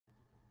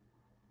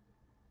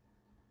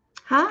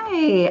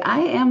Hi, I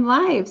am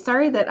live.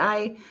 Sorry that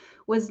I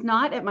was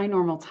not at my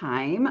normal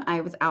time. I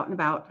was out and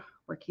about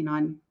working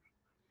on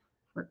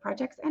work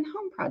projects and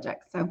home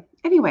projects. So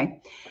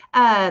anyway,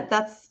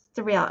 that's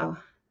the real. Oh,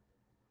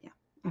 yeah.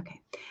 Okay.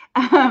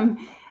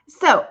 Um,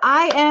 so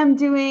I am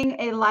doing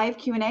a live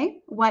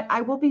Q&A. What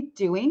I will be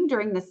doing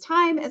during this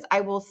time is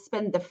I will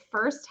spend the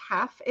first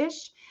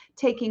half-ish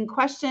taking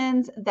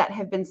questions that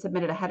have been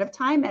submitted ahead of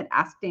time at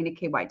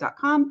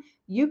askdanaky.com.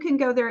 You can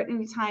go there at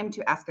any time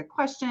to ask a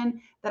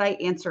question that I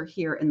answer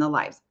here in the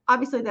lives.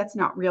 Obviously, that's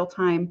not real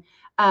time.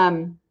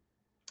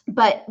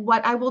 But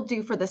what I will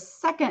do for the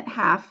second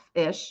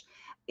half-ish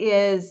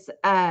is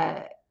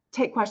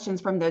take questions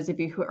from those of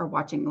you who are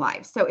watching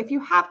live. So if you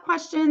have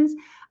questions,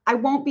 I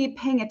won't be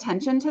paying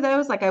attention to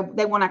those.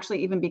 They won't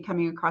actually even be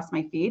coming across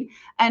my feed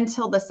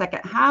until the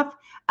second half.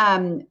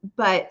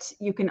 But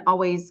you can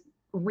always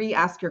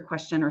re-ask your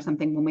question or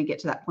something when we get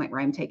to that point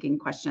where I'm taking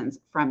questions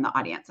from the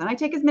audience. And I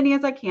take as many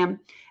as I can,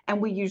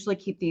 and we usually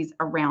keep these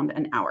around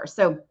an hour.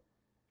 So,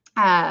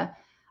 all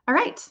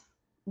right,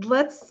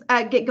 let's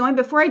get going.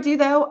 Before I do,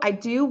 though, I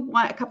do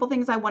want a couple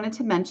things I wanted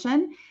to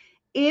mention.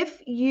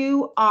 If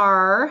you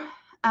are,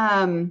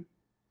 oh,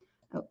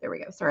 there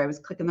we go. Sorry, I was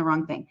clicking the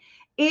wrong thing.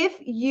 If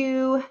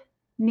you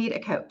need a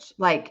coach,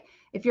 like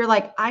if you're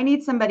like, I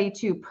need somebody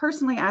to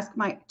personally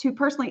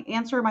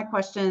answer my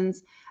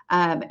questions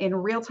in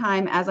real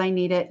time as I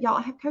need it. Y'all,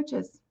 I have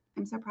coaches.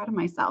 I'm so proud of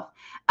myself.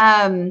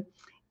 And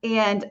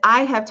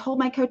I have told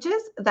my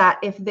coaches that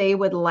if they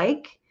would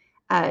like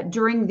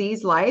during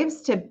these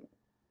lives to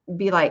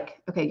be like,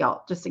 okay,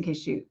 y'all, just in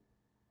case you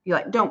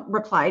like don't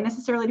reply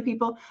necessarily to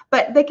people,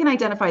 but they can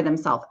identify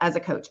themselves as a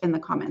coach in the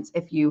comments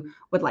if you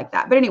would like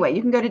that. But anyway,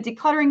 you can go to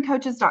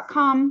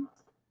declutteringcoaches.com,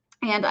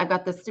 and I've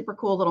got this super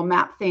cool little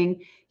map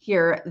thing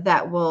here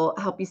that will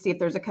help you see if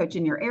there's a coach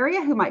in your area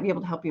who might be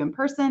able to help you in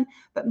person,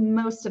 but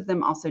most of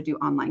them also do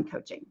online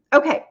coaching.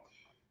 Okay.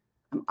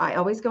 I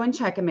always go and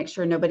check and make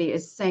sure nobody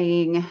is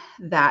saying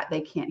that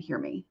they can't hear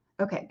me.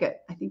 Okay, good.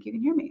 I think you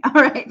can hear me.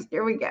 All right,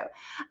 here we go.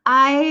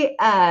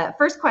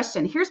 First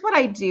question. Here's what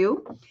I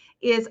do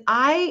is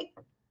I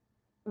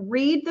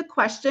read the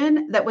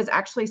question that was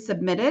actually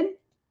submitted,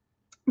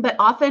 but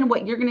often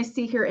what you're going to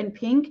see here in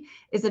pink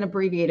is an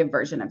abbreviated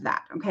version of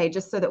that. Okay,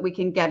 just so that we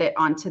can get it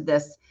onto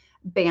this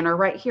banner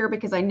right here,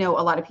 because I know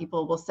a lot of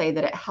people will say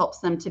that it helps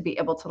them to be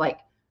able to like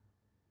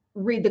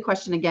read the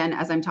question again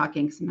as I'm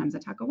talking. Sometimes I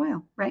talk a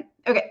while, right?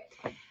 Okay.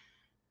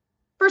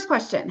 First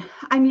question.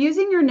 I'm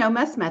using your no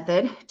mess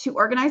method to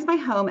organize my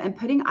home and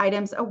putting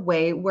items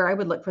away where I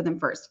would look for them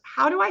first.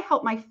 How do I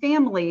help my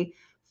family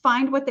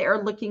find what they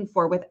are looking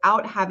for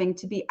without having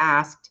to be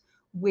asked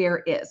where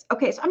is?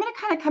 Okay, so I'm going to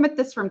kind of come at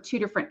this from two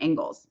different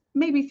angles,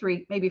 maybe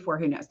three, maybe four,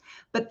 who knows?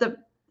 But the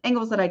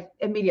angles that I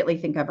immediately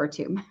think of are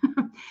two.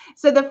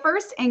 So the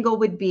first angle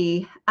would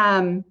be,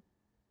 when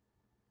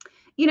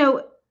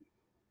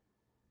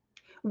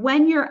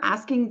you're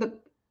asking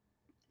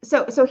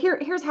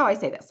here's how I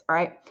say this, all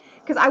right?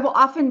 Because I will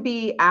often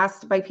be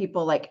asked by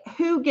people like,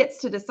 who gets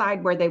to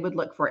decide where they would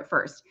look for it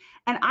first?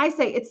 And I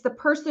say it's the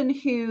person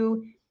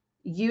who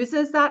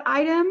uses that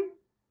item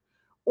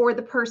or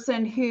the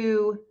person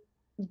who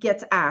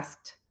gets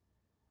asked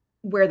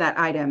where that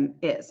item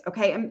is,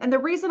 okay? And the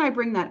reason I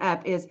bring that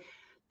up is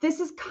this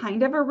is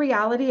kind of a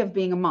reality of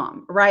being a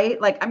mom,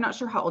 right? Like, I'm not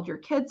sure how old your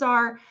kids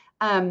are.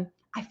 I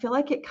feel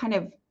like it kind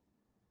of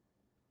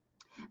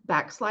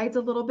backslides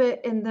a little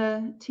bit in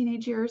the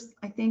teenage years,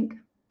 I think.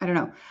 I don't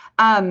know.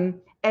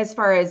 As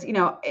far as,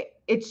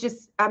 it's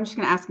just, I'm just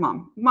going to ask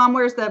mom,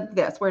 where's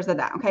this, where's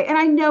that? Okay. And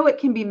I know it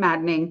can be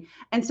maddening.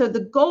 And so the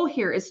goal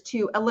here is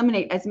to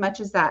eliminate as much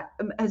of that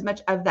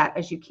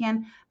as you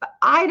can. But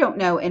I don't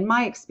know, in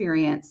my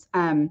experience,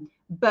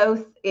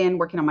 both in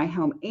working on my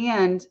home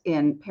and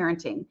in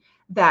parenting,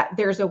 that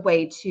there's a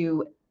way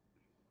to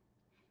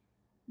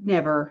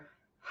never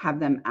have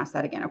them ask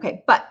that again.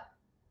 Okay. But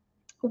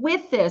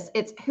with this,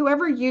 it's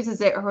whoever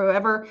uses it or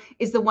whoever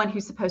is the one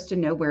who's supposed to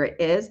know where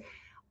it is.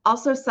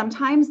 Also,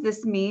 sometimes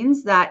this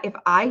means that if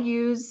I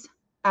use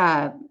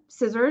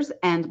scissors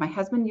and my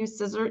husband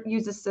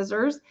uses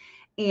scissors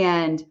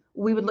and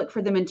we would look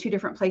for them in two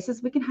different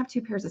places, we can have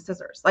two pairs of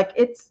scissors. Like,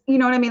 it's, you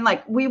know what I mean?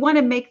 Like, we want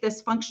to make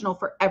this functional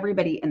for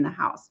everybody in the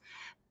house.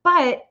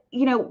 But,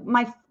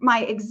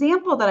 my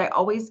example that I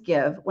always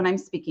give when I'm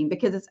speaking,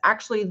 because it's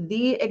actually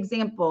the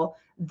example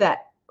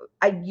that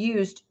I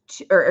used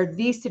or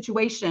the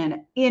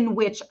situation in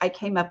which I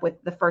came up with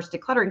the first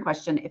decluttering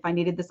question. If I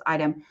needed this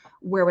item,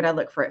 where would I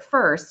look for it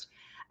first?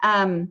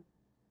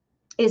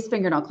 Is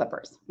fingernail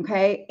clippers.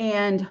 Okay.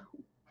 And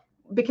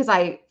because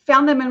I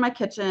found them in my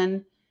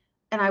kitchen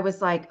and I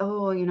was like,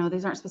 oh,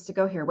 these aren't supposed to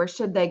go here. Where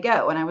should they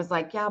go? And I was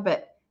like, yeah,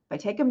 but if I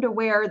take them to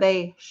where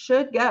they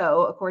should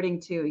go,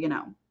 according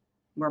to,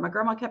 where my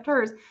grandma kept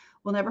hers,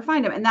 we'll never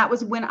find them. And that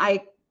was when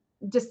I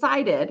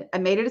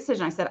made a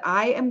decision. I said,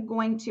 I am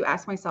going to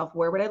ask myself,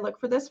 where would I look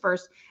for this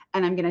first?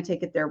 And I'm going to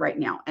take it there right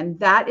now. And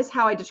that is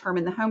how I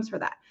determined the homes for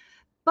that.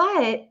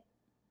 But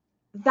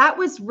that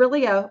was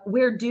really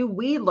where do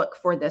we look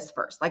for this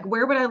first? Like,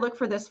 where would I look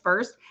for this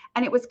first?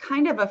 And it was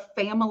kind of a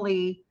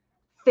family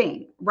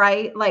thing,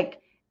 right?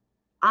 Like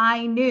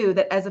I knew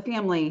that as a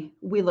family,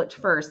 we looked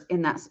first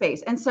in that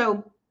space. And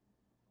so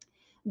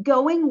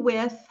going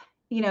with,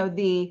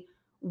 the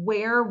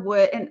where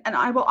would, and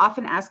I will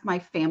often ask my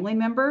family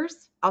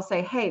members, I'll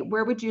say, hey,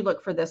 where would you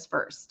look for this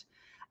first?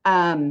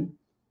 And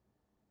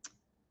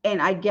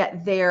I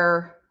get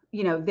their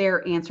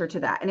answer to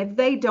that. And if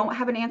they don't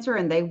have an answer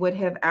and they would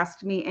have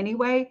asked me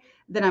anyway,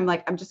 then I'm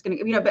like, I'm just going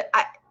to,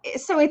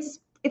 so it's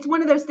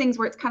one of those things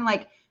where it's kind of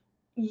like,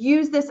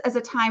 use this as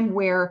a time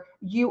where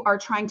you are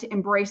trying to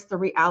embrace the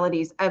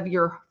realities of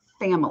your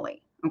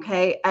family,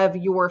 okay, of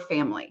your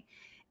family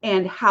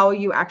and how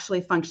you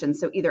actually function.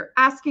 So either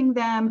asking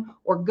them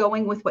or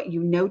going with what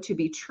you know to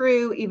be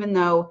true, even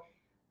though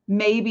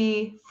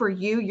maybe for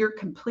you, you're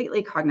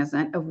completely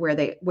cognizant of where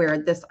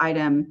this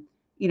item,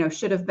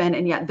 should have been.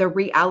 And yet the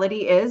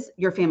reality is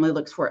your family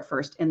looks for it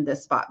first in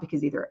this spot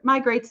because either it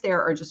migrates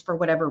there or just for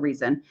whatever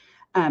reason.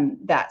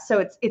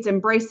 So it's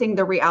embracing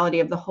the reality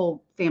of the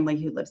whole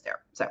family who lives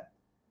there. So,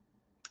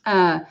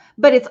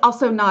 but it's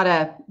also not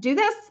a do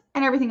this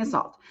and everything is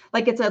solved.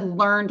 Like it's a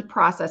learned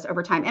process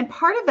over time. And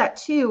part of that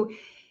too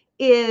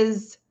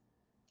is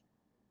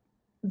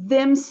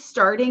them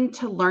starting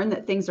to learn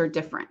that things are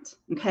different.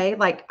 Okay.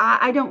 Like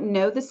I don't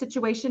know the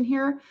situation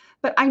here,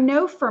 but I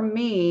know for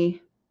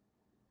me,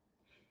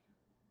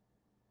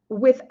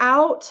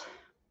 without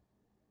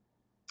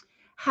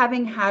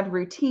having had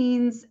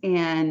routines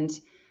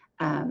and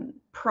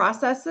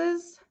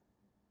processes,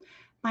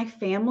 my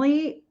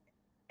family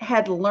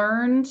had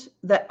learned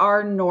that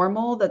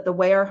that the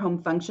way our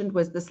home functioned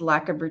was this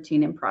lack of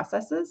routine and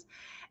processes.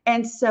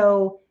 And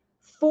so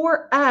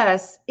for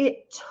us,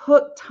 it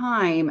took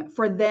time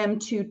for them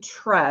to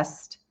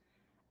trust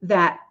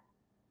that,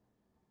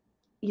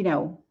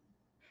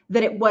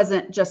 that it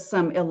wasn't just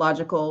some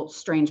illogical,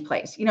 strange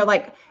place,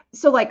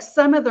 like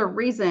some of the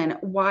reason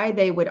why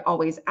they would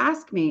always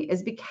ask me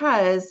is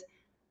because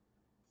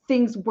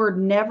things were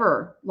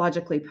never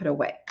logically put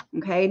away.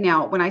 Okay.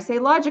 Now, when I say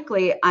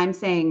logically, I'm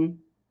saying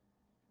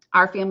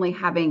our family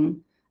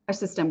having a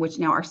system, which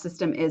now our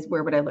system is,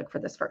 where would I look for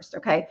this first?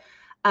 Okay.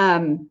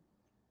 So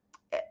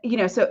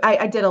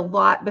I did a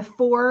lot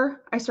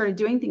before I started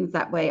doing things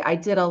that way. I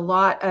did a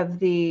lot of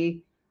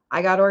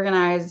I got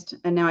organized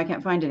and now I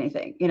can't find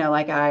anything,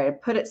 like I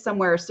put it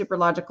somewhere super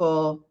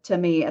logical to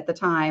me at the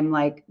time,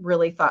 like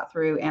really thought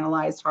through,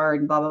 analyzed hard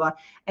and blah, blah, blah,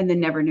 and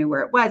then never knew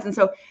where it was. And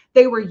so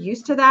they were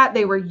used to that.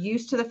 They were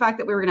used to the fact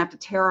that we were going to have to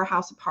tear our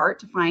house apart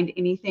to find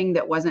anything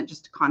that wasn't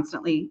just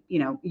constantly,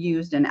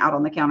 used and out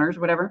on the counters,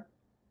 whatever.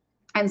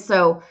 And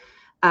so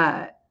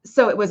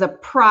it was a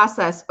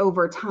process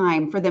over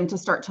time for them to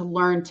start to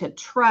learn to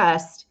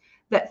trust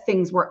that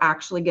things were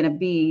actually going to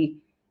be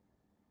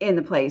in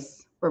the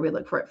place where we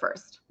look for it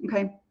first.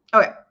 Okay.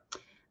 Okay.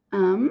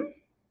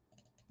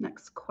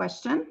 Next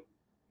question.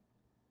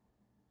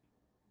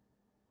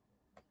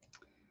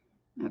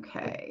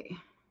 Okay.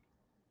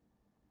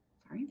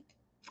 Sorry.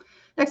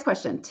 Next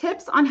question.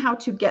 Tips on how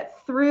to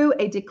get through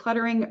a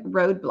decluttering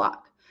roadblock.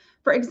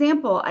 For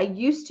example, I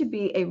used to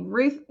be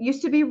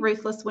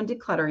ruthless when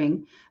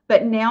decluttering,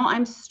 but now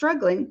I'm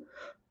struggling.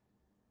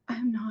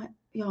 I'm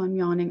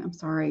yawning. I'm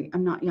sorry.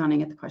 I'm not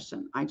yawning at the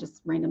question. I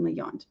just randomly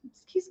yawned.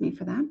 Excuse me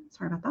for that.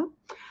 Sorry about that.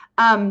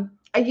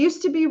 I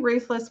used to be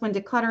ruthless when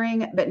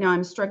decluttering, but now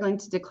I'm struggling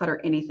to declutter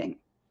anything.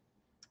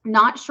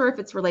 Not sure if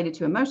it's related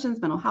to emotions,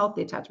 mental health,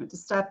 the attachment to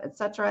stuff,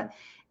 etc.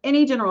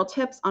 Any general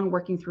tips on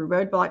working through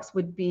roadblocks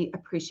would be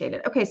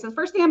appreciated. Okay, so the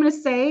first thing I'm going to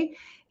say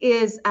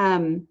is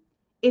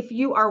if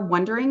you are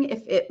wondering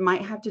if it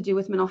might have to do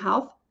with mental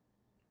health,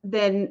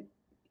 then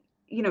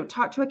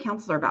talk to a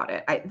counselor about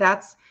it.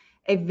 That's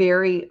a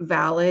very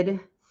valid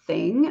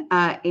thing,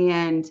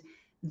 and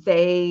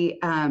they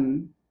have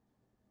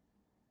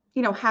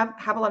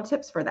a lot of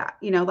tips for that,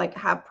 like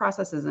have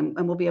processes and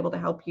we'll be able to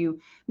help you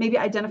maybe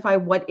identify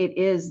what it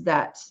is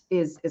that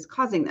is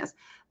causing this.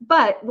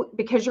 But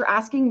because you're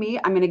asking me,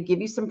 I'm going to give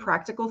you some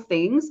practical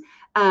things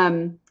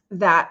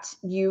that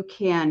you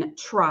can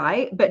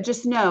try, but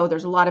just know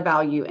there's a lot of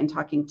value in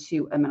talking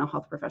to a mental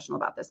health professional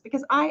about this,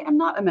 because I am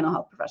not a mental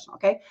health professional.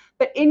 Okay.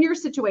 But in your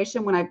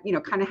situation, when I,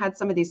 kind of had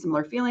some of these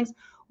similar feelings,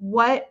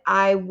 what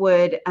I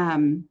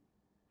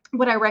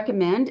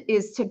recommend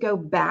is to go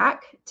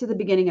back to the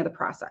beginning of the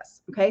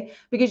process. Okay.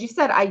 Because you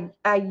said,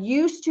 I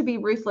used to be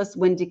ruthless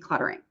when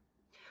decluttering.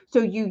 So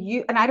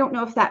and I don't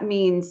know if that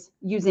means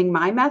using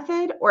my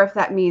method or if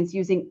that means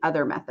using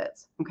other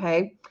methods.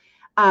 Okay.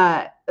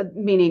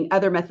 Meaning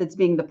other methods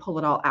being the pull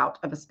it all out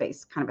of a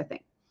space kind of a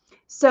thing.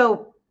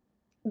 So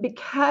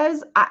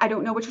because I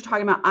don't know what you're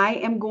talking about, I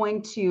am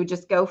going to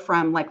just go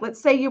from, like,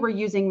 let's say you were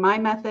using my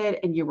method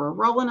and you were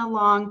rolling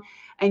along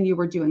and you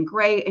were doing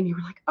great and you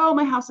were like, oh,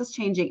 my house is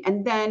changing.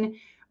 And then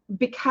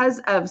because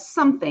of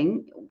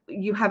something,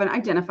 you haven't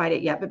identified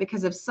it yet, but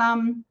because of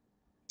some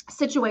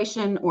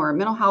situation or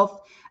mental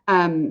health,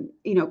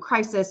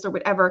 crisis or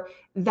whatever,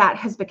 that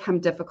has become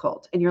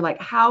difficult. And you're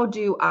like, how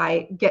do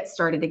I get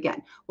started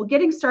again? Well,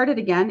 getting started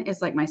again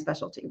is like my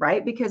specialty,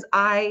 right? Because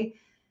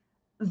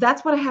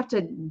that's what I have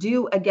to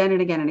do again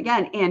and again and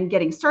again. And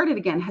getting started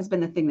again has been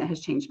the thing that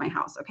has changed my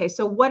house. Okay.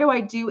 So what do I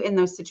do in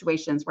those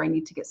situations where I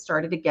need to get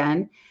started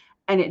again?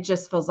 And it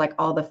just feels like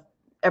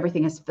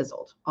everything has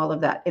fizzled. All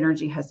of that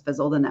energy has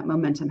fizzled and that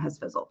momentum has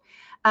fizzled.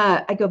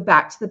 I go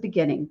back to the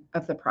beginning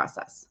of the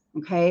process.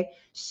 Okay.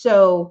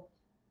 So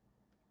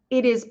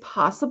it is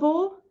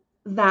possible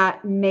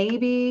that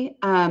maybe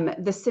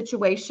the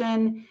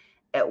situation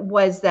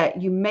was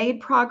that you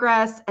made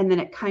progress and then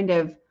it kind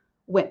of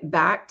went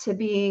back to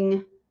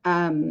being,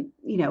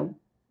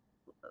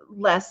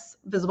 less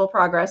visible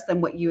progress than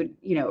what you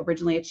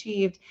originally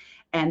achieved.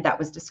 And that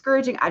was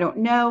discouraging. I don't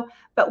know.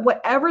 But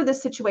whatever the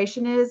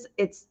situation is,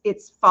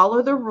 it's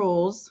follow the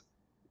rules,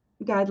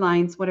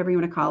 guidelines, whatever you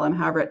want to call them,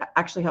 however it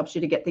actually helps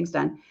you to get things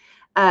done.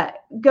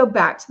 Go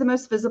back to the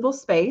most visible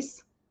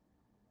space.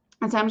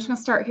 And so I'm just going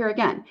to start here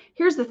again.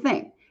 Here's the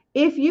thing.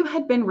 If you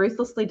had been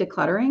ruthlessly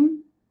decluttering,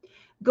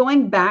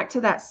 going back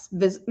to that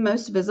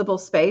most visible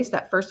space,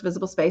 that first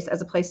visible space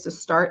as a place to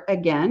start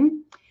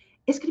again,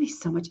 it's going to be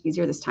so much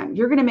easier this time.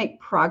 You're going to make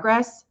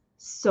progress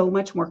so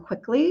much more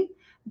quickly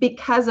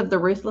because of the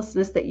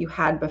ruthlessness that you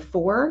had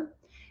before.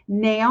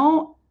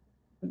 Now,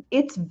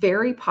 it's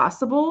very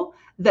possible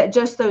that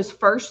just those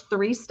first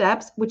 3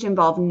 steps, which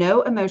involve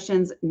no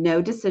emotions,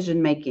 no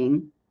decision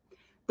making,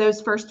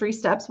 those first 3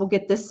 steps will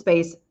get this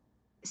space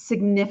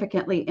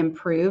significantly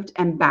improved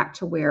and back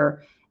to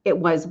where it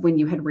was when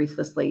you had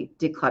ruthlessly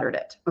decluttered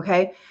it.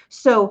 Okay.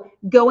 So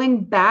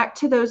going back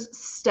to those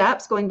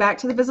steps, going back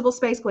to the visible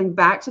space, going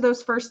back to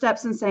those first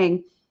steps and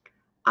saying,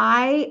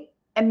 I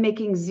am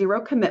making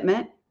 0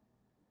 commitment.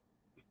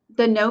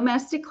 The no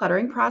mess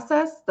decluttering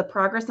process, the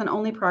progress and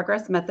only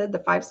progress method, the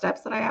 5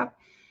 steps that I have,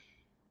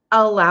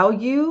 allow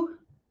you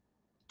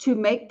to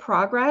make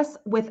progress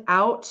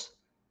without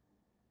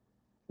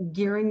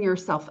gearing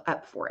yourself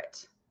up for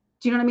it.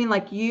 Do you know what I mean?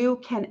 Like you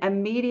can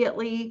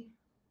immediately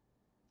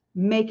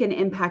make an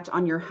impact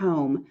on your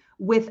home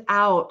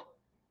without,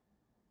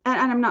 and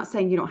I'm not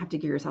saying you don't have to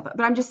gear yourself up,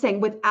 but I'm just saying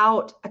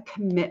without a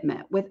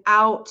commitment,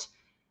 without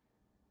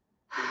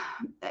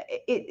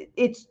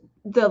it's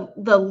the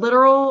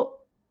literal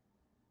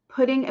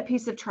putting a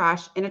piece of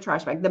trash in a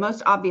trash bag. The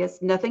most obvious,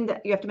 nothing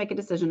that you have to make a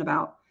decision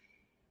about,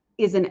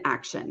 is an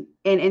action.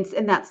 And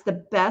that's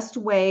the best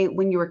way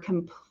when you are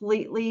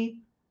completely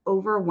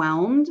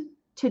overwhelmed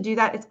to do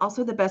that. It's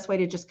also the best way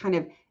to just kind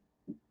of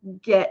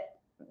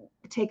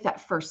take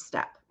that first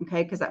step.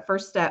 Okay. Because that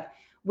first step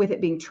with it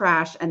being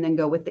trash and then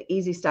go with the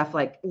easy stuff,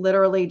 like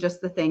literally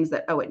just the things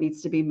that, it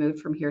needs to be moved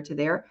from here to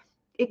there.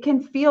 It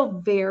can feel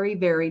very,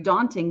 very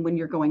daunting when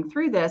you're going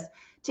through this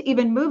to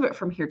even move it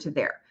from here to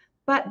there.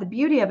 But the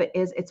beauty of it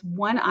is it's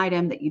one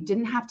item that you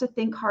didn't have to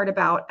think hard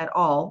about at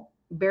all,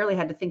 barely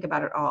had to think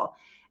about it all.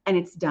 And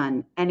it's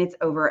done and it's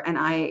over. And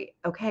I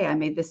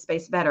made this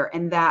space better.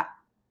 And that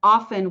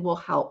often will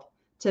help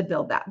to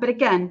build that. But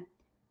again,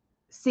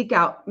 seek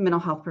out mental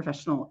health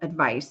professional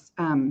advice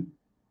in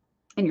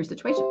your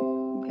situation.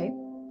 Okay.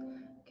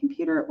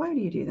 Computer, why do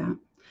you do that?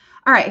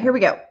 All right, here we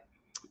go.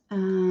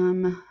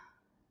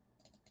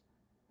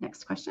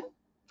 Next question.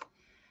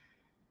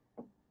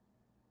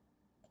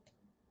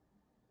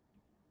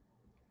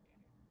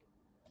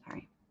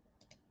 Sorry.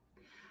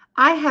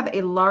 I have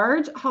a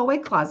large hallway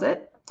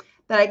closet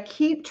that I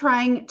keep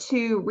trying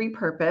to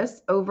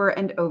repurpose over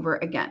and over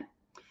again.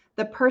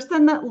 The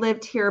person that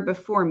lived here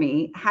before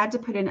me had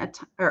put in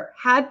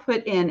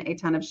a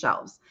ton of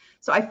shelves.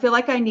 So I feel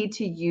like I need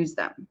to use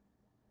them,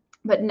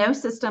 but no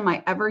system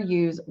I ever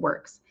use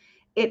works.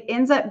 It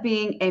ends up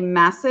being a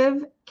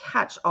massive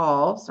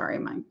catch-all. Sorry,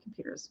 my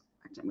computer's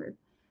acting weird.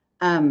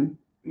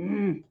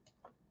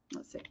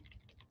 Let's see.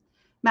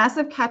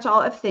 Massive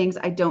catch-all of things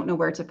I don't know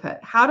where to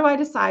put. How do I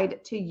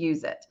decide to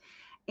use it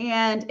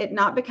and it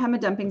not become a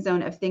dumping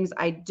zone of things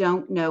I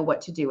don't know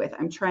what to do with?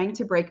 I'm trying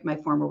to break my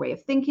former way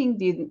of thinking,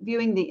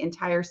 viewing the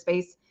entire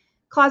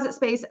closet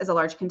space as a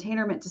large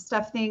container meant to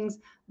stuff things,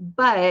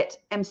 but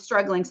am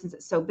struggling since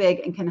it's so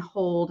big and can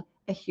hold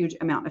a huge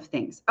amount of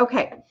things.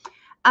 Okay.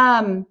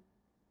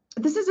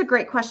 This is a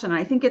great question. And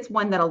I think it's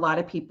one that a lot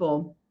of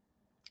people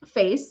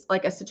face,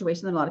 like a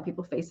situation that a lot of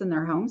people face in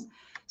their homes.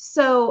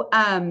 So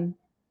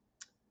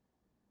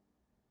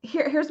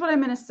here's what I'm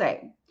going to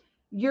say.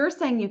 You're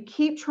saying you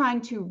keep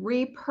trying to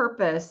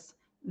repurpose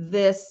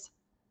this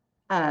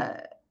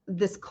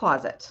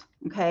closet,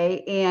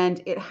 okay?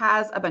 And it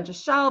has a bunch of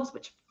shelves,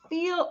 which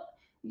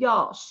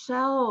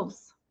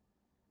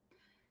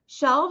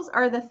shelves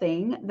are the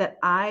thing that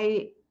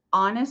I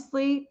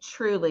honestly,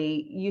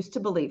 truly used to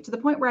believe, to the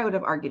point where I would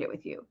have argued it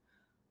with you,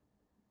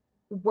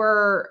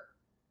 were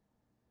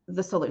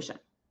the solution.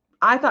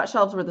 I thought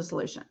shelves were the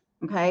solution,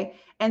 okay?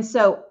 And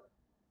so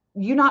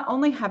you not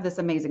only have this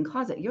amazing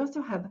closet, you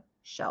also have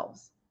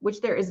shelves,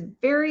 which there is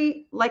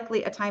very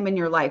likely a time in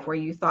your life where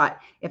you thought,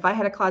 if I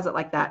had a closet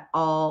like that,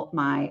 all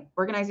my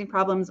organizing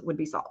problems would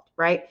be solved,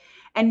 right?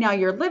 And now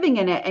you're living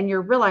in it and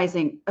you're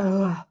realizing,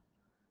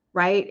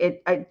 right?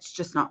 It's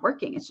just not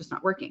working. It's just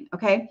not working,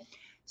 okay?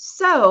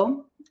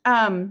 So,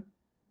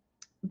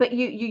 but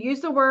you use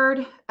the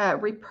word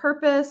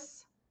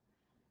repurpose,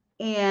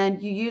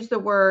 and you use the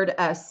word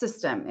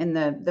system in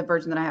the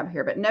version that I have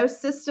here, but no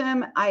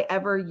system I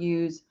ever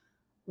use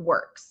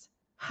works.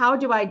 How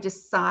do I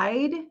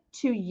decide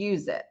to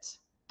use it?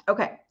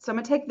 Okay, so I'm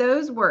going to take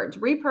those words,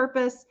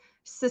 repurpose,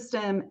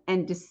 system,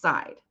 and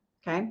decide.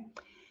 Okay,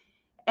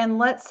 and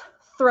let's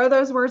throw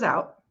those words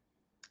out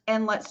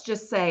and let's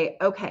just say,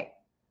 okay,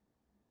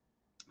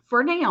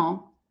 for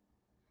now,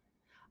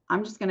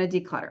 I'm just going to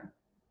declutter.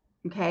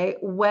 Okay,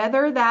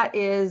 whether that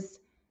is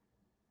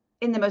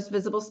in the most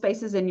visible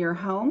spaces in your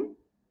home,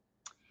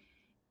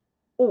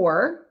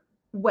 or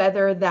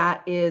whether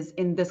that is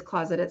in this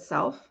closet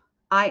itself,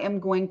 I am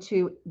going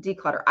to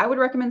declutter. I would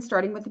recommend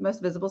starting with the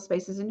most visible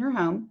spaces in your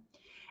home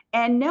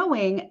and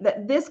knowing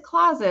that this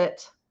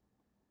closet,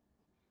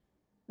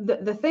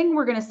 the thing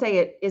we're going to say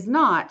it is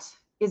not,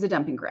 is a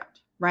dumping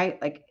ground,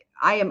 right? Like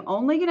I am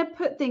only going to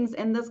put things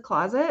in this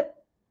closet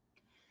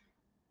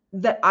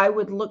that I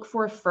would look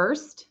for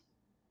first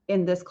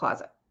in this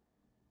closet.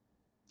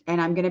 And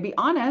I'm going to be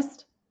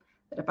honest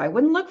that if I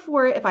wouldn't look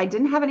for it, if I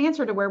didn't have an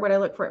answer to where would I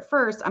look for it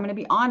first, I'm going to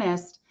be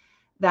honest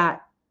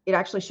that it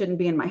actually shouldn't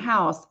be in my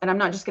house. And I'm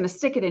not just going to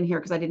stick it in here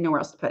because I didn't know where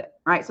else to put it.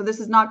 Right. So this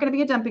is not going to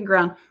be a dumping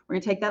ground. We're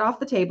going to take that off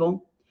the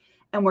table.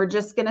 And we're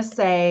just going to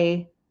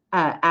say,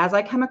 as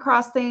I come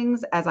across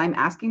things, as I'm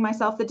asking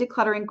myself the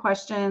decluttering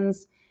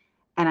questions,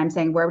 and I'm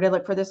saying, where would I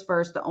look for this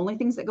first? The only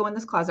things that go in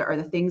this closet are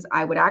the things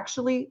I would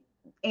actually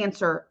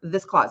answer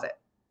this closet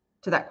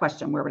to that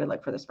question. Where would I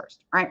look for this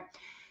first? Right.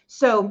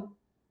 So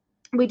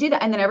we do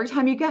that. And then every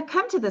time you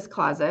come to this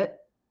closet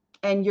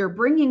and you're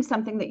bringing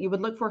something that you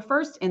would look for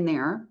first in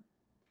there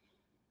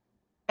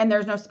and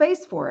there's no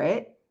space for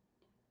it,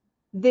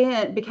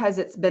 then because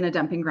it's been a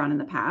dumping ground in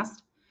the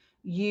past,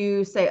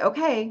 you say,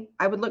 okay,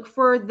 I would look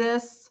for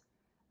this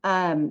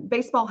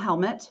baseball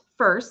helmet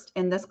first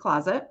in this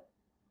closet.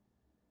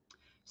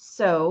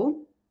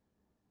 So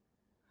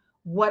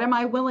what am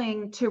I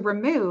willing to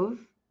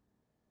remove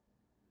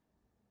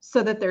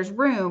so that there's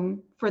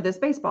room for this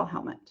baseball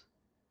helmet?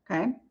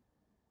 Okay.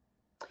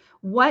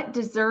 What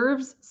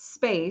deserves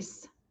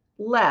space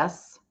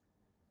less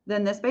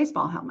than this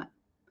baseball helmet?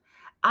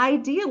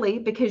 Ideally,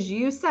 because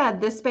you said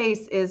this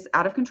space is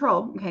out of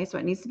control, okay, so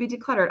it needs to be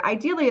decluttered.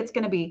 Ideally, it's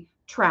going to be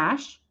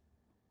trash,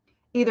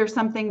 either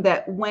something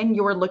that when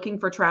you're looking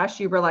for trash,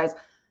 you realize,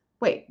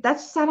 wait,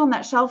 that's sat on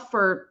that shelf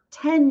for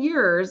 10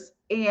 years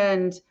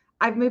and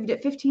I've moved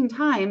it 15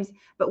 times.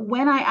 But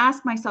when I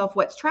ask myself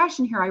what's trash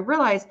in here, I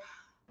realize,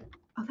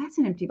 oh, that's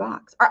an empty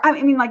box. Or,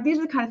 I mean, like these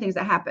are the kind of things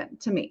that happen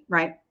to me,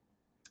 right?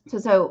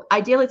 So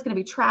ideally it's going to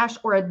be trash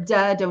or a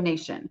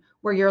donation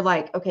where you're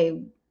like,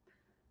 okay,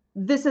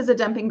 this is a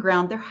dumping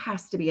ground. There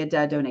has to be a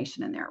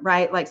donation in there,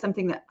 right? Like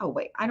something that, oh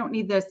wait, I don't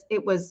need this.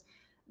 It was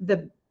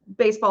the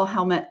baseball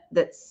helmet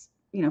that's,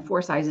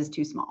 4 sizes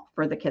too small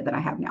for the kid that I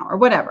have now or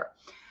whatever.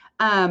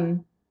 All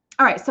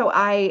right. So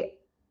I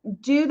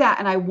do that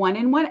and I one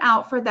in, one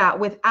out for that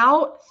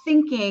without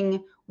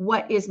thinking,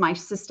 what is my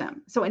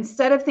system? So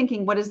instead of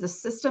thinking, what is the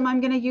system I'm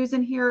going to use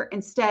in here?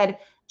 Instead,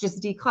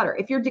 just declutter.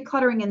 If you're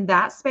decluttering in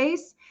that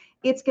space,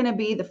 it's going to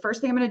be the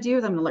first thing I'm going to do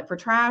is I'm going to look for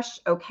trash.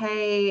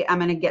 Okay. I'm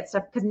going to get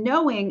stuff because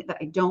knowing that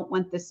I don't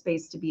want this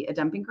space to be a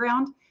dumping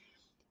ground.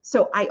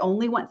 So I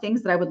only want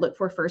things that I would look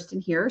for first in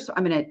here. So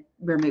I'm going to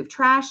remove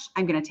trash.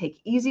 I'm going to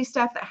take easy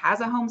stuff that has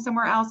a home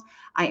somewhere else.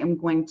 I am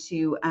going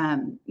to,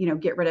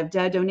 get rid of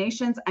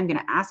donations. I'm going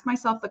to ask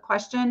myself the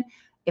question,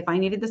 if I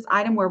needed this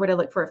item, where would I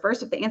look for it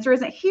first? If the answer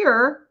isn't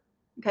here,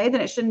 okay, then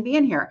it shouldn't be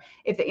in here.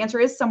 If the answer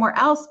is somewhere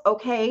else,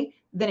 okay,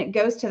 then it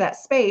goes to that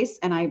space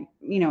and I,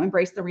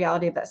 embrace the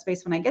reality of that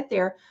space when I get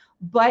there.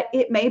 But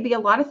it may be a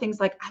lot of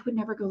things like, I would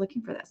never go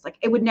looking for this. Like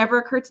it would never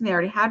occur to me. I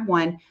already had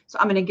one. So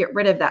I'm going to get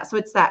rid of that. So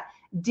it's that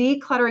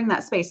decluttering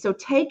that space. So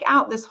take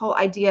out this whole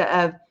idea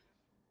of,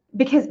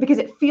 because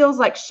it feels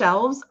like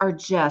shelves are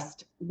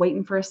just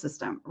waiting for a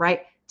system,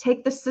 right?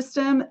 Take the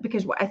system,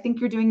 because what I think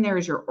you're doing there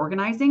is you're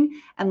organizing,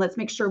 and let's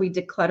make sure we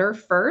declutter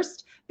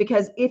first,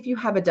 because if you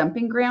have a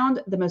dumping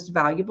ground, the most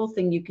valuable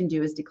thing you can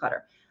do is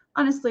declutter.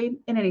 Honestly,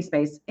 in any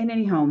space, in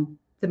any home,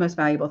 the most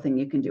valuable thing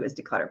you can do is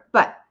declutter.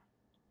 But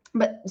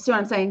see what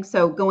I'm saying?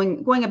 So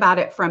going about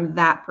it from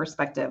that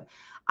perspective,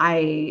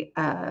 I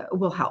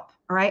will help.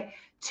 All right.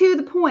 To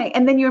the point,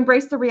 and then you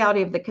embrace the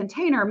reality of the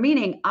container,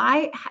 meaning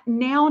I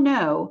now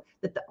know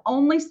that the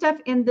only stuff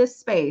in this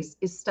space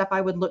is stuff I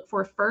would look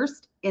for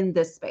first in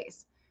this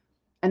space.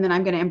 And then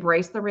I'm going to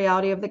embrace the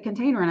reality of the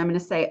container and I'm going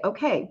to say,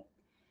 okay,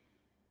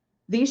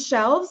 these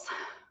shelves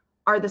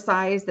are the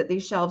size that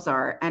these shelves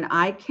are, and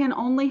I can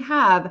only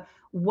have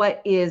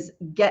what is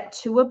get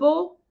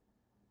toable,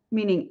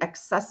 meaning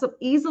accessible,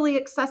 easily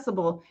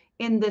accessible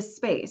in this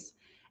space.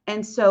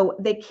 And so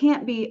they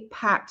can't be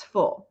packed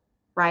full.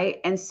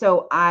 Right. And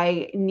so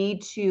I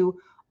need to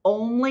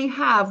only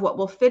have what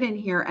will fit in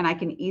here and I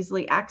can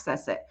easily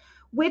access it,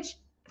 which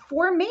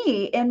for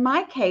me, in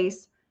my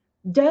case,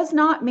 does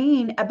not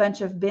mean a bunch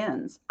of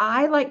bins.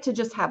 I like to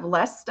just have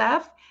less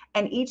stuff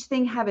and each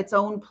thing have its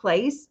own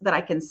place that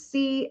I can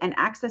see and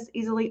access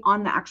easily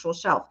on the actual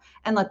shelf,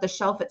 and let the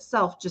shelf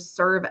itself just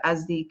serve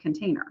as the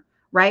container.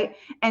 Right.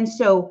 And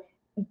so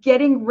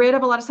getting rid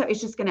of a lot of stuff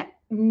is just going to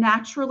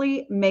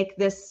naturally make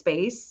this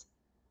space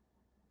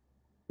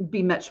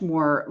be much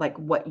more like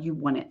what you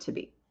want it to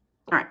be.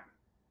 All right.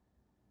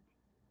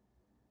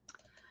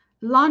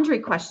 Laundry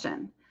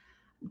question.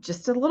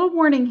 Just a little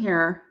warning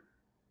here.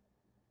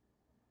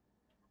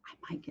 I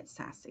might get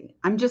sassy.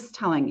 I'm just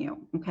telling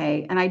you,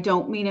 okay? And I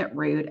don't mean it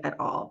rude at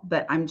all,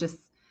 but I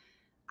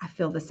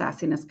feel the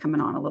sassiness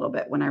coming on a little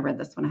bit when I read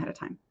this one ahead of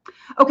time.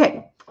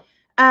 Okay.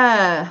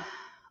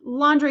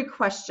 Laundry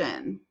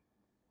question.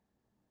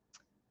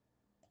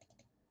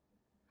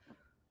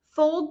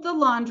 Fold the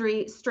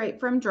laundry straight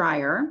from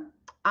dryer.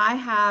 I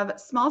have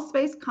small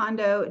space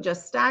condo,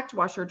 just stacked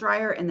washer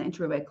dryer in the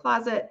entryway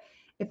closet.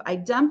 If I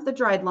dump the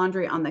dried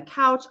laundry on the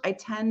couch, I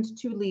tend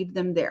to leave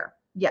them there.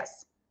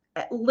 Yes,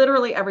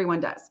 literally everyone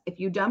does. If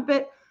you dump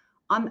it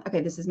on,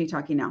 okay, this is me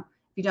talking now.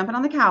 If you dump it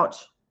on the couch,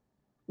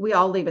 we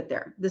all leave it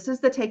there. This is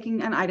the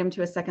taking an item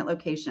to a second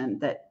location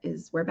that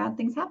is where bad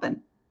things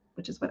happen,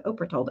 which is what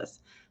Oprah told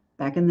us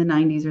back in the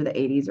 90s or the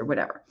 80s or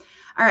whatever.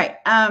 All right.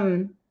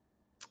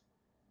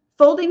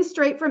 Folding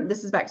straight from,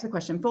 this is back to the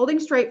question, folding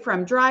straight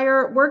from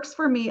dryer works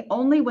for me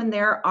only when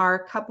there are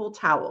a couple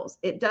towels.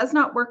 It does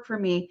not work for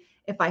me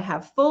if I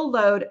have full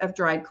load of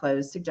dried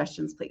clothes.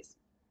 Suggestions, please.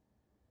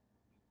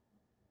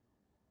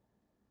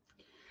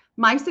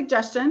 My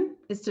suggestion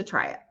is to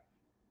try it.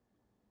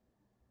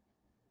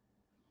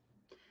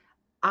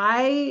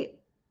 I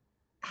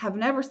have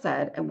never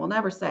said and will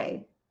never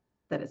say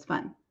that it's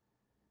fun.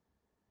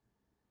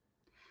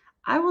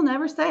 I will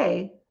never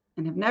say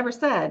and have never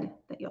said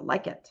that you'll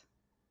like it.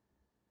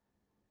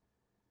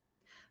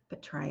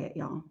 But try it,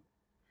 y'all.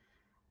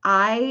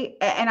 I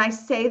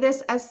say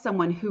this as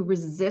someone who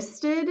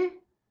resisted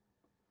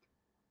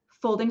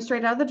folding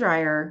straight out of the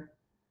dryer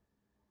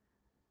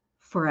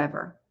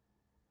forever.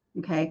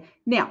 Okay.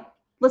 Now,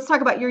 let's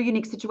talk about your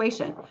unique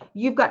situation.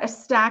 You've got a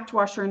stacked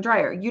washer and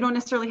dryer. You don't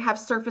necessarily have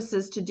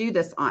surfaces to do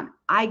this on.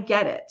 I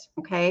get it.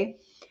 Okay.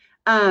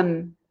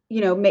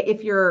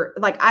 If you're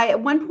like,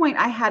 at one point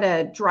I had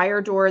a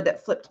dryer door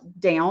that flipped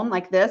down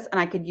like this, and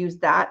I could use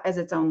that as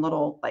its own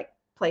little like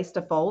place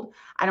to fold.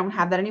 I don't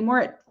have that anymore.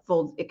 It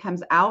folds, it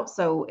comes out.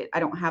 So I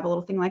don't have a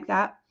little thing like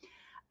that.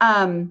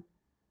 And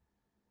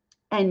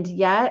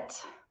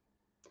yet,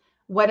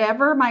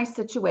 whatever my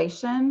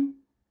situation,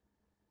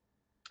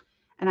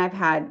 and I've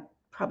had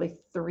probably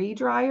 3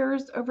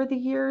 dryers over the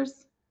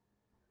years,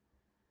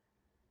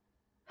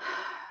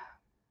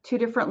 2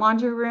 different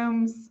laundry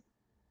rooms.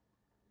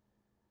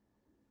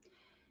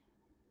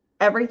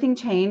 Everything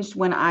changed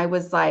when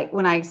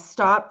I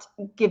stopped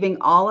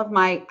giving all of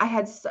my, I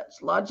had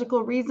such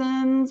logical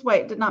reasons why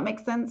it did not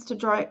make sense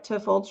to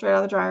fold straight out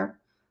of the dryer.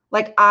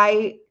 Like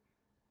I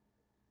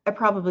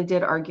probably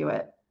did argue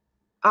it.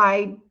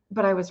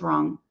 But I was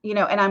wrong,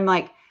 and I'm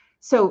like,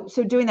 so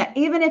doing that,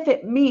 even if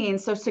it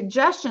means, so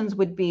suggestions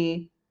would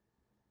be,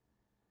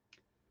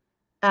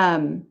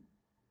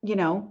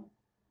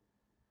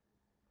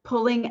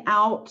 pulling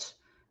out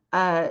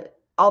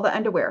all the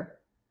underwear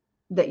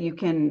that you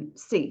can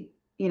see,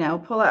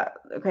 pull out,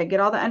 okay,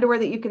 get all the underwear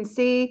that you can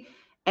see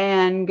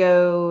and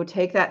go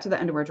take that to the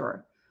underwear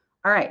drawer.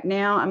 All right,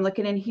 now I'm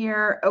looking in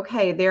here.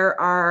 Okay, there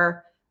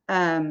are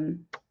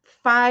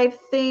 5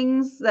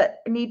 things that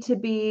need to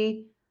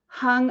be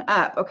hung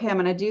up. Okay, I'm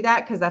going to do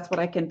that because that's what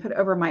I can put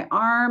over my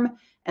arm.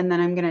 And then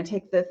I'm going to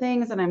take the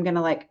things and I'm going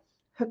to like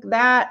hook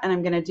that, and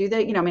I'm going to do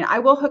that. I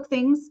will hook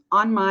things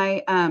on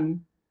my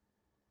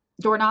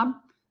doorknob,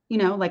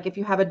 like if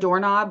you have a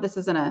doorknob, this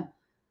isn't a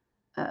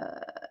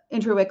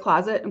entryway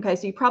closet. Okay,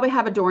 so you probably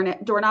have a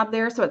doorknob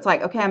there. So it's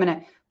like, okay, I'm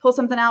going to pull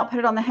something out, put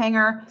it on the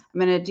hanger. I'm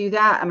going to do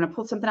that. I'm going to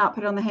pull something out,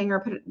 put it on the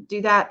hanger,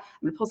 do that.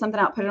 I'm going to pull something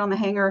out, put it on the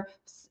hanger,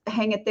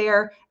 hang it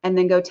there, and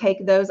then go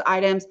take those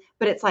items.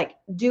 But it's like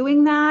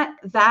doing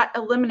that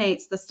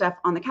eliminates the stuff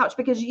on the couch,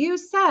 because you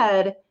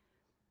said,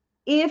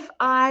 if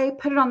I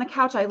put it on the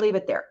couch, I leave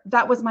it there.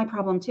 That was my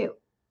problem too.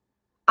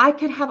 I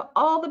could have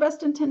all the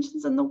best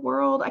intentions in the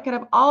world. I could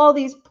have all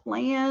these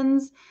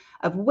plans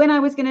of when I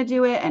was going to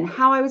do it and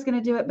how I was going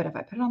to do it. But if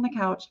I put it on the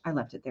couch, I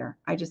left it there.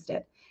 I just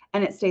did.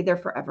 And it stayed there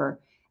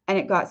forever. And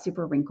it got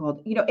super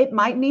wrinkled. It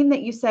might mean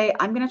that you say,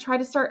 I'm going to try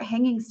to start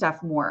hanging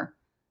stuff more,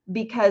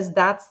 because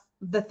that's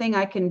the thing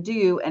I can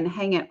do, and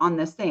hang it on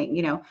this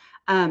thing.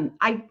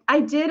 I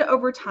did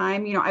over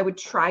time, I would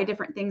try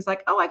different things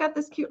like, oh, I got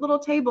this cute little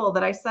table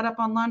that I set up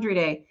on laundry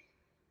day.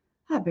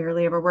 That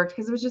barely ever worked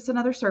because it was just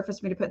another surface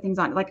for me to put things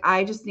on. Like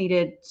I just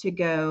needed to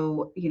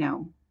go,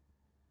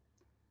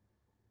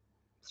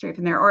 straight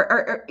from there.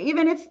 Or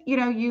even if,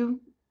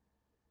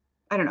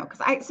 I don't know,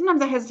 because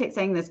sometimes I hesitate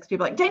saying this because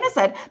people are like, Dana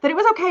said that it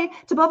was okay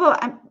to blah, blah,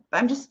 blah.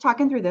 I'm just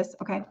talking through this.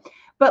 Okay.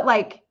 But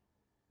like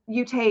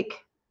you take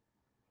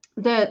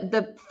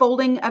the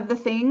folding of the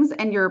things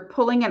and you're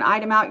pulling an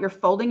item out, you're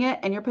folding it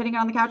and you're putting it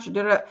on the couch,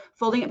 you're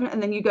folding it,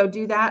 and then you go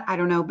do that. I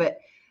don't know, but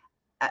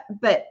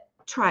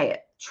try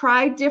it.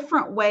 Try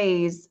different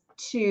ways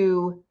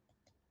to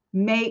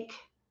make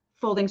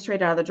folding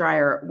straight out of the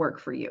dryer work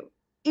for you,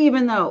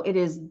 even though it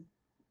is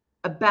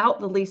about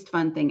the least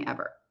fun thing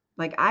ever.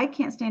 Like I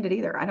can't stand it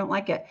either. I don't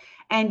like it.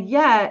 And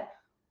yet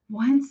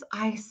once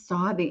I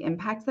saw the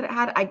impact that it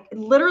had, I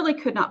literally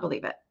could not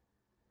believe it.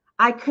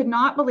 I could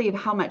not believe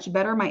how much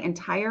better my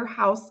entire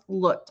house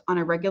looked on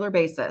a regular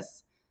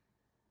basis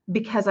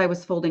because I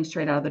was folding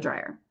straight out of the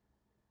dryer.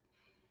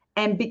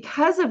 And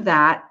because of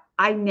that,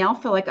 I now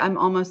feel like I'm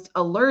almost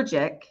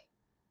allergic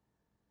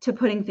to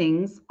putting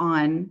things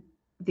on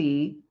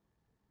the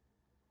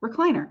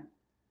recliner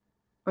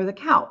or the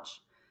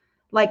couch.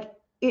 Like,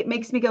 it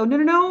makes me go, no,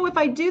 no, no. If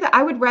I do that,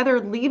 I would rather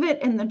leave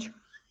it in the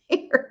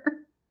dryer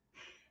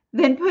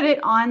than put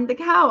it on the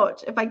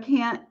couch if I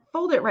can't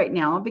fold it right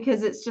now,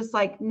 because it's just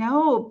like,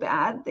 no,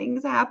 bad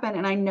things happen.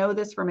 And I know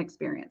this from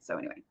experience. So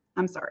anyway,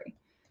 I'm sorry.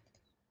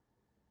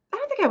 I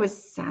don't think I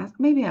was sassy.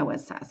 Maybe I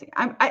was sassy.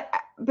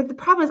 But the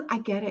problem is, I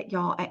get it,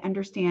 y'all. I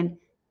understand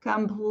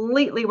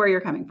completely where you're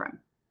coming from.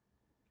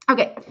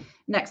 Okay,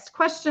 next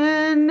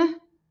question.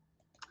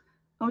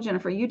 Oh,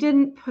 Jennifer, you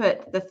didn't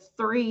put the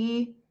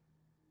three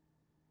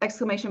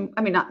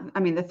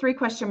the three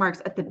question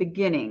marks at the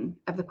beginning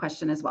of the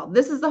question as well.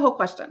 This is the whole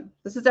question.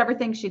 This is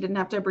everything. She didn't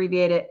have to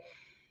abbreviate it,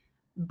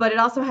 but it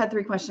also had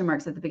three question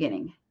marks at the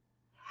beginning,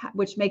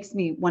 which makes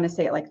me want to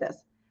say it like this: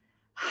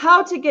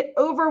 how to get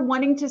over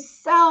wanting to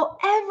sell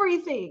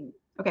everything.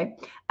 Okay.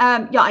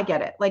 Yeah, I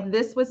get it. Like,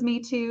 this was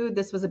me too.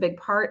 This was a big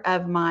part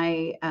of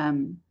my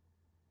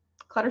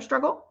clutter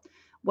struggle,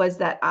 was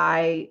that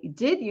I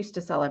did used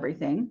to sell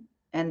everything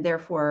and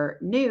therefore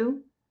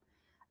knew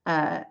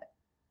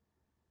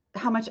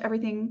how much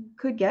everything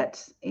could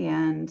get.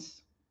 And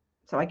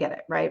so I get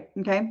it, right?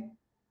 Okay.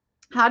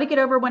 How to get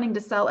over wanting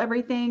to sell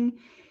everything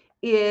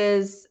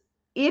is,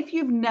 if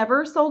you've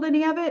never sold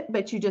any of it,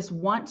 but you just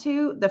want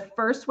to, the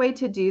first way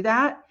to do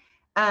that.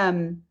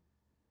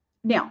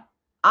 Now,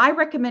 I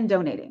recommend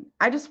donating.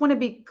 I just want to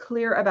be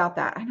clear about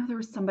that. I know there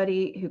was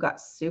somebody who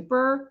got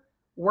super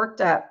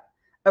worked up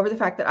over the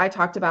fact that I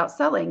talked about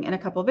selling in a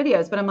couple of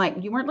videos, but I'm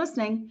like, you weren't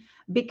listening,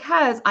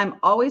 because I'm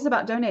always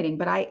about donating,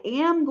 but I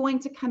am going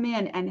to come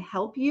in and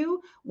help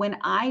you when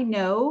I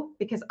know,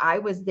 because I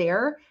was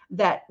there,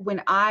 that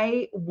when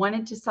I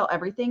wanted to sell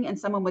everything and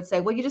someone would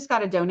say, well, you just got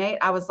to donate,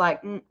 I was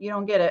like, you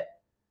don't get it.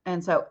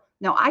 And so,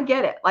 no, I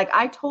get it. Like,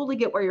 I totally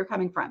get where you're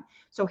coming from.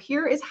 So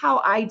here is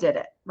how I did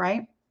it,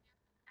 right?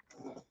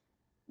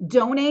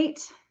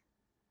 Donate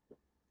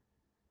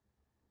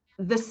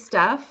the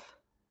stuff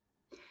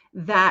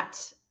that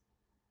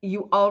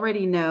you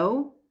already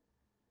know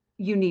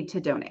you need to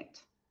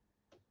donate.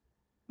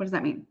 What does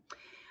that mean?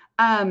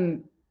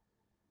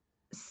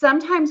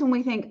 Sometimes when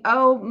we think,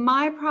 oh,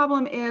 my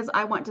problem is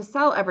I want to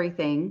sell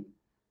everything,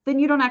 then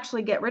you don't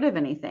actually get rid of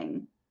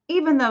anything,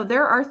 even though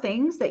there are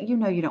things that you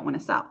know you don't want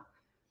to sell,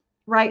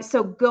 right?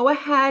 So go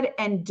ahead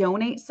and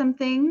donate some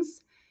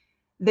things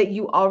that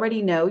you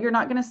already know you're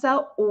not going to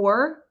sell,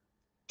 or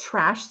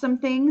trash some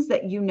things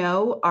that you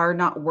know are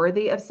not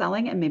worthy of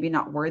selling and maybe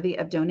not worthy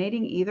of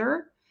donating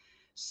either.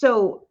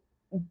 So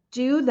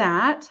do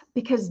that,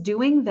 because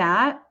doing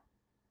that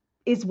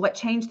is what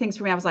changed things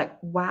for me. I was like,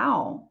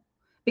 wow,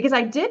 because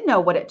I did know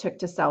what it took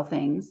to sell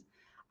things.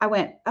 I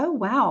went, oh,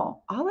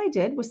 wow, all I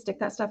did was stick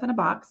that stuff in a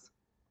box,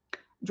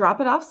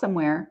 drop it off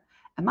somewhere,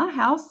 and my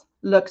house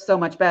looked so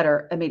much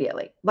better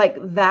immediately. Like,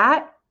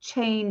 that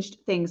changed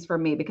things for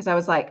me, because I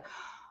was like,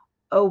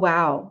 oh,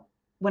 wow,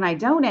 when I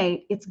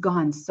donate, it's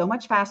gone so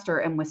much faster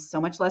and with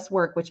so much less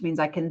work, which means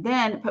I can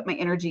then put my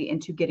energy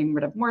into getting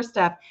rid of more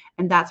stuff.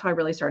 And that's how I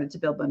really started to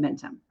build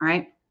momentum. All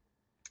right.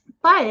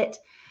 But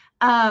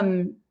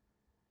but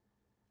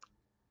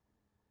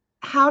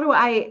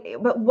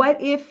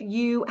what if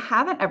you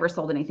haven't ever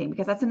sold anything?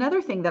 Because that's another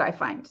thing that I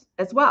find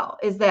as well,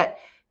 is that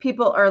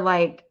people are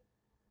like,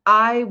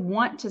 I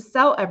want to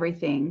sell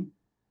everything,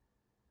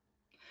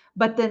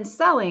 but then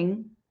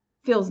selling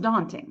feels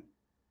daunting.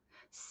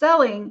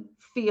 Selling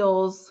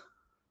feels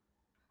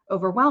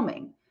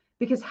overwhelming,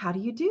 because how do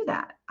you do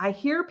that? I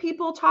hear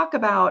people talk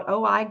about,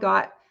 oh, I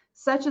got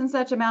such and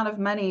such amount of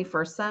money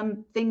for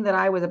something that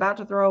I was about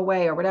to throw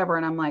away or whatever.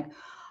 And I'm like,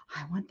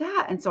 I want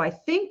that. And so I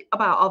think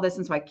about all this.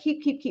 And so I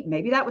keep,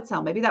 maybe that would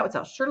sell. Maybe that would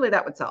sell. Surely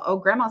that would sell. Oh,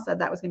 grandma said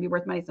that was going to be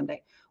worth money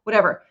someday,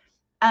 whatever.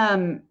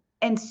 And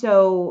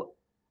so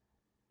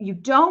you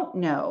don't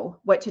know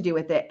what to do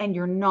with it, and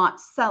you're not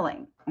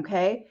selling.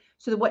 Okay.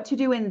 So what to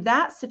do in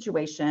that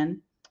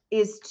situation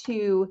is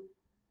to,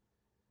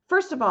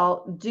 first of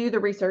all, do the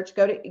research.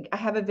 I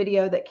have a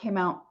video that came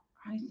out,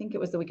 I think it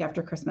was the week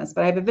after Christmas,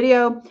 but I have a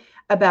video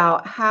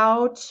about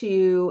how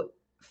to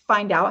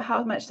find out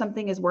how much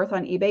something is worth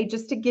on eBay,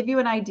 just to give you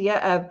an idea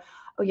of,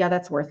 oh yeah,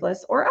 that's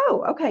worthless, or,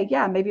 oh, okay,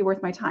 yeah, maybe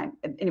worth my time.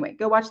 Anyway,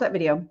 go watch that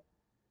video.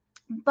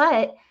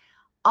 But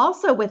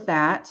also with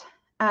that,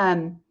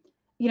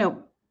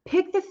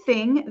 pick the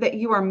thing that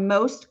you are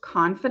most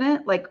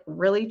confident, like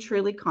really,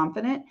 truly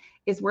confident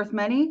is worth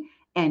money,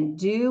 and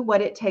do what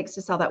it takes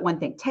to sell that one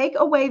thing. Take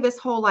away this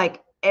whole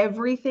like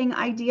everything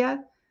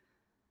idea.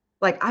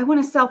 Like, I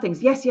want to sell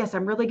things. Yes,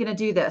 I'm really going to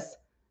do this,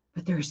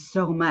 but there's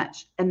so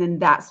much. And then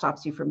that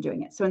stops you from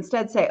doing it. So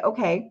instead say,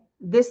 okay,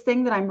 this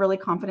thing that I'm really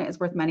confident is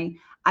worth money,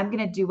 I'm going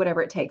to do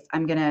whatever it takes.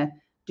 I'm going to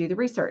do the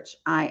research.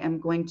 I am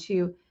going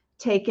to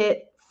take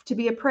it to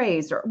be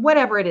appraised or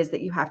whatever it is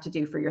that you have to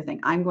do for your thing.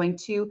 I'm going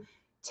to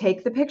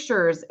take the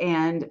pictures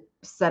and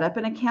set up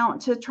an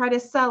account to try to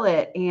sell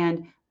it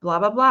and blah,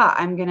 blah, blah.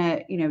 I'm going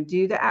to,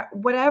 do that,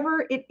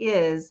 whatever it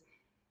is.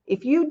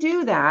 If you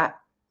do that,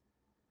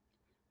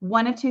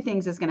 one of two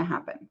things is going to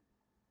happen.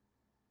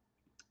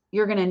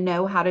 You're going to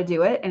know how to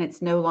do it, and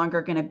it's no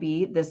longer going to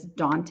be this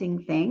daunting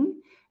thing.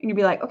 And you'll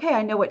be like, okay,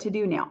 I know what to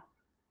do now.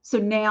 So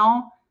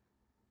now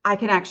I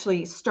can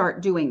actually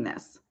start doing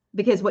this,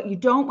 because what you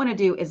don't want to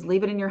do is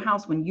leave it in your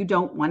house when you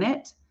don't want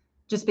it,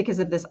 just because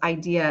of this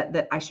idea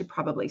that I should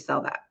probably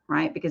sell that,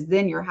 right? Because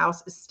then your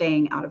house is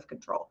staying out of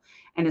control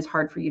and it's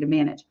hard for you to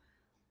manage.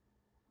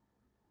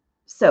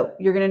 So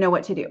you're going to know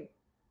what to do.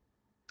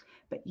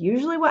 But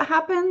usually what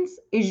happens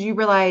is you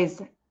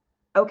realize,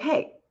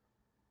 okay,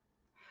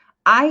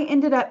 I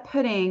ended up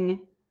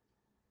putting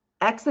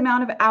X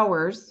amount of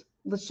hours,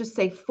 let's just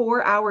say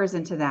 4 hours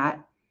into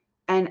that,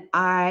 and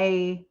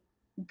I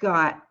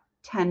got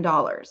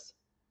 $10.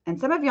 And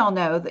some of y'all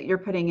know that you're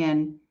putting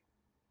in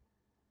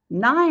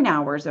 9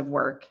 hours of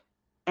work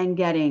and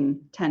getting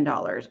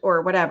 $10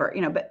 or whatever,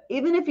 but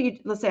even if you,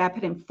 let's say I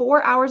put in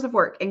 4 hours of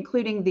work,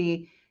 including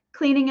the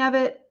cleaning of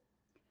it,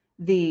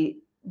 the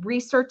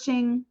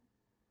researching,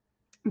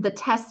 the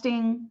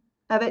testing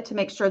of it to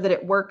make sure that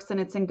it works and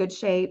it's in good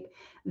shape,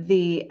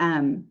 the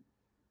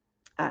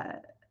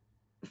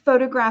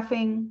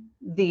photographing,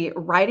 the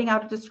writing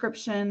out a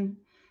description,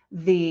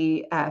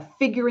 the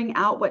figuring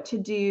out what to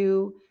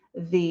do,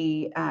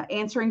 the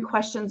answering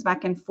questions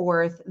back and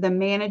forth, the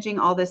managing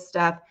all this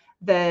stuff,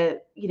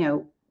 the,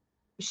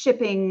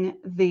 shipping,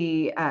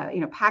 the,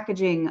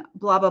 packaging,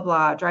 blah, blah,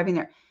 blah, driving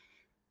there.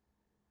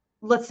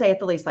 Let's say at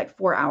the least like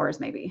 4 hours,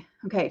 maybe.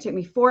 Okay. It took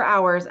me 4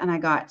 hours and I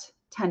got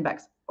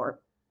 $10, or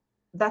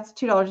that's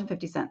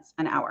 $2.50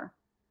 an hour.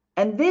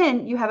 And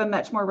then you have a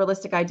much more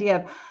realistic idea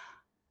of,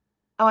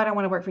 oh, I don't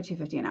want to work for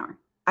 $2.50 an hour.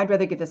 I'd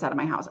rather get this out of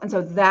my house. And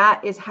so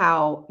that is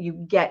how you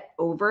get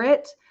over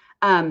it.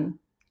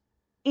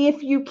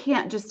 If you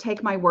can't just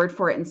take my word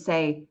for it and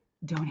say,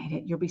 donate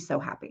it, you'll be so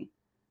happy.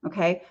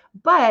 Okay.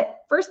 But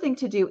first thing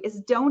to do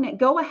is donate.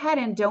 Go ahead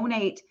and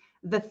donate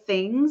the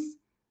things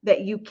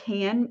that you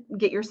can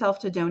get yourself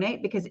to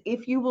donate, because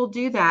if you will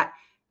do that,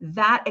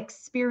 that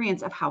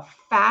experience of how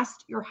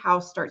fast your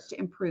house starts to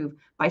improve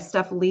by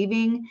stuff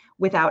leaving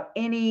without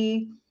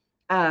any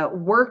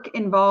work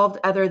involved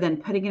other than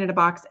putting it in a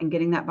box and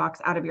getting that box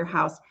out of your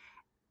house,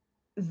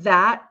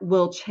 that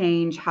will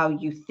change how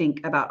you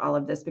think about all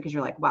of this, because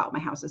you're like, wow, my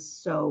house is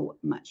so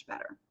much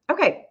better.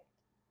 Okay.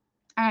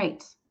 All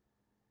right.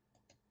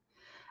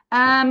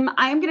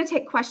 I am going to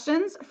take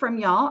questions from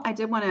y'all. I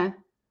did want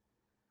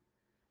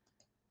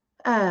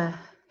to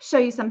show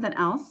you something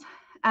else.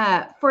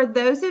 For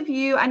those of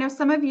you, I know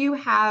some of you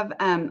have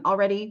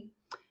already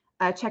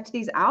checked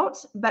these out,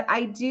 but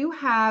I do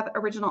have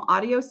original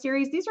audio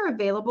series. These are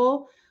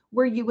available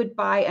where you would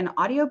buy an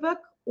audiobook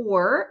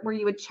or where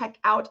you would check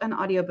out an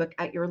audiobook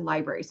at your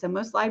library. So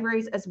most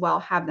libraries as well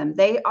have them.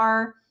 They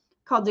are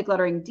called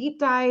Decluttering Deep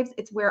Dives.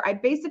 It's where I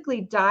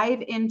basically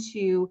dive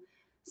into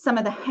some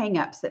of the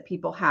hangups that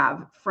people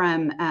have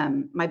from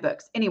my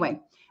books. Anyway,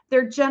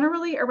 they're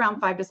generally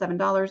around $5 to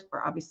 $7,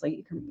 or obviously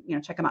you can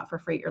check them out for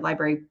free at your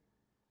library.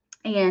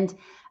 And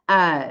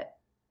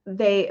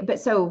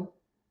so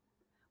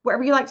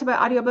wherever you like to buy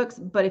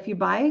audiobooks, but if you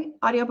buy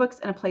audiobooks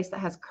in a place that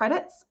has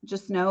credits,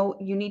 just know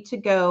you need to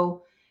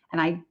go,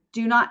 and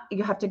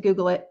you have to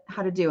Google it,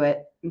 how to do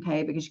it,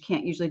 okay? Because you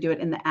can't usually do it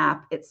in the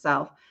app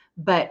itself,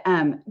 but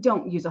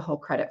don't use a whole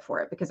credit for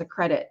it, because a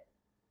credit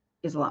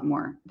is a lot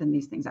more than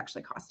these things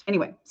actually cost.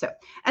 Anyway,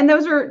 and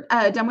those are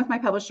done with my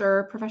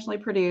publisher, professionally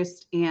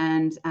produced,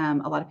 and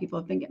a lot of people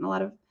have been getting a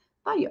lot of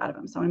value out of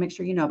them. So I want to make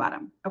sure you know about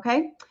them,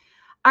 okay?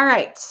 All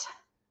right.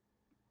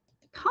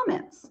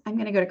 Comments. I'm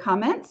going to go to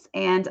comments,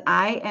 and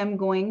I am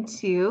going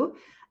to,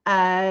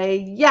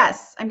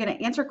 yes, I'm going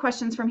to answer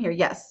questions from here.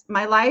 Yes,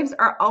 my lives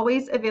are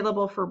always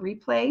available for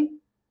replay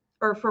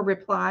or for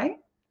reply.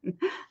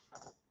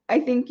 I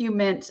think you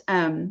meant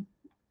a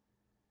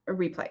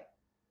replay.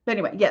 But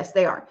anyway, yes,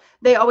 they are.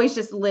 They always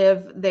just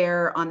live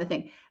there on the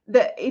thing.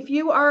 If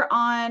you are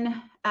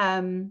on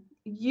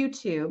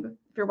YouTube,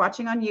 if you're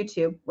watching on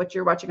YouTube, what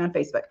you're watching on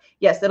Facebook,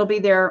 yes, it'll be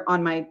there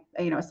on my,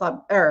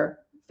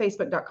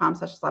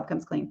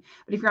 facebook.com/slobcomesclean.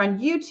 But if you're on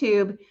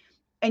YouTube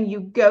and you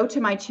go to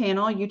my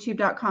channel,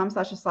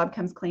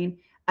 youtube.com/slobcomesclean,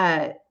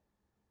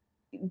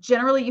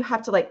 generally you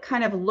have to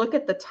kind of look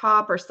at the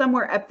top or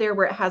somewhere up there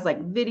where it has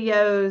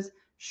videos,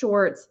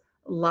 shorts,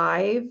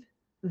 live.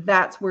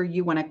 That's where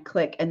you want to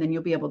click, and then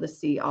you'll be able to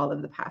see all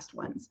of the past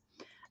ones.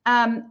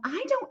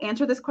 I don't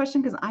answer this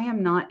question because I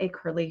am not a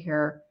curly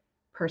hair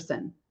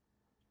person.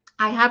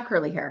 I have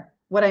curly hair.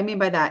 What I mean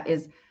by that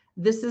is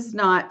this is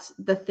not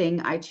the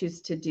thing I choose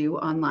to do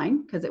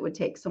online, because it would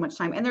take so much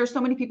time. And there are so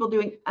many people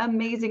doing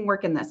amazing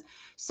work in this.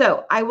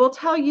 So I will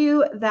tell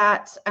you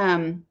that,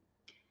 and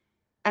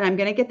I'm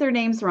going to get their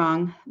names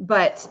wrong,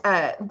 but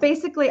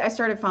basically I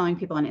started following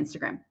people on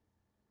Instagram.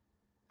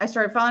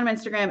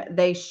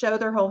 They show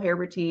their whole hair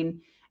routine,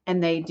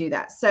 and they do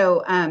that.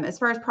 So as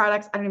far as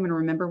products, I don't even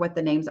remember what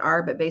the names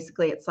are, but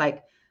basically it's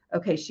like,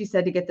 okay, she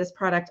said to get this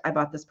product, I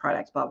bought this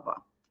product, blah, blah,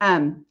 blah.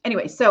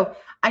 Anyway, so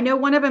I know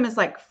one of them is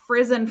like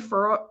Frizz and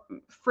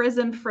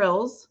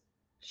Frills.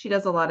 She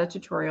does a lot of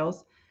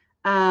tutorials.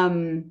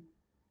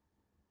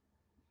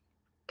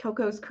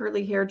 Coco's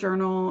curly hair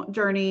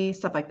journey,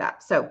 stuff like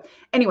that. So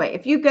anyway,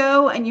 if you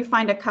go and you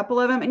find a couple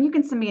of them, and you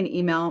can send me an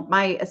email,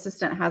 my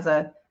assistant has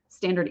a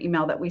standard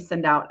email that we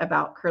send out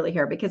about curly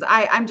hair, because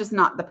I'm just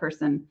not the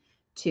person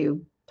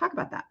to talk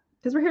about that,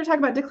 because we're here to talk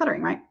about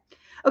decluttering, right?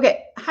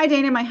 Okay. Hi,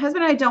 Dana. My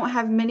husband and I don't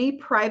have many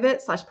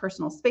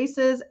private/personal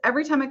spaces.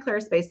 Every time I clear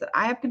a space that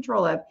I have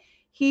control of,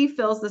 he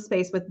fills the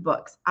space with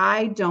books.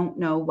 I don't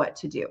know what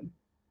to do.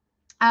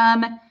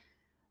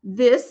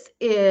 This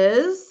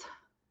is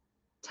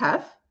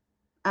tough.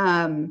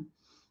 And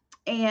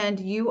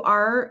you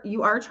are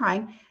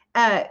trying.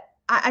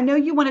 I know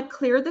you want to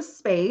clear the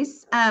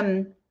space.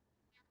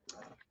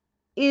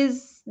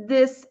 Is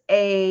this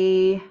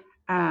a,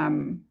 are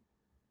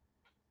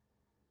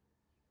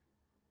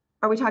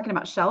we talking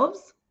about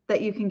shelves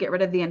that you can get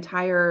rid of the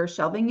entire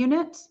shelving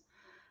unit?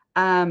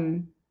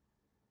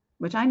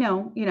 Which I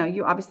know,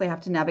 you obviously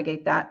have to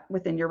navigate that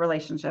within your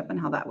relationship and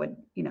how that would,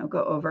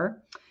 go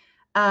over.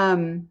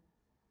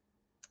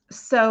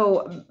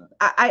 So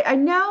I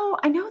know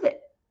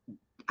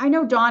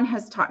Dawn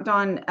has talked,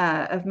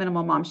 of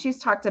Minimal Mom. She's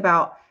talked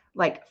about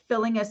like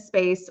filling a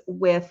space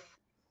with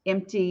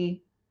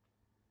empty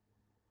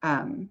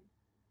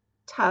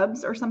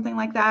tubs or something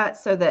like that,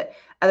 so that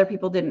other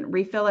people didn't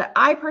refill it.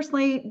 I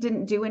personally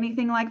didn't do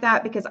anything like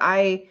that, because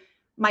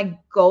my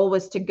goal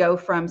was to go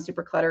from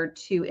super cluttered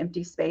to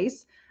empty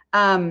space.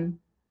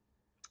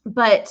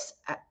 But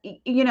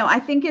I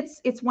think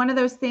it's one of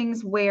those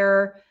things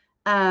where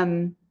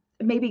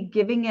maybe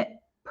giving it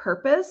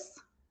purpose.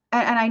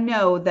 And I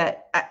know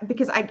that,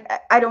 because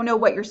I don't know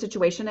what your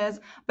situation is,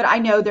 but I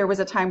know there was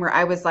a time where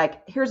I was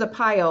like, here's a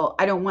pile,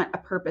 I don't want a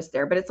purpose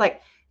there. But it's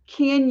like,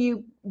 can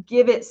you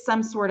give it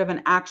some sort of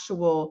an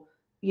actual,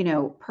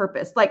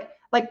 purpose? Like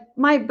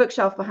my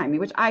bookshelf behind me,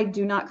 which I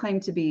do not claim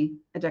to be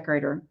a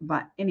decorator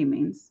by any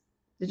means.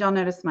 Did y'all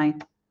notice my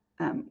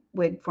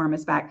wig form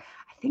is back?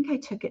 I think I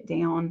took it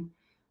down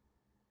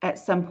at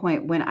some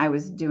point when I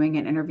was doing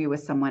an interview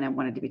with someone and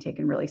wanted to be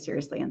taken really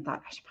seriously, and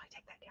thought I should probably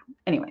take that down.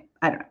 Anyway,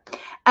 I don't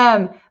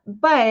know.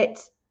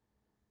 But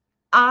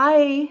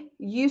I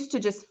used to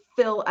just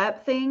fill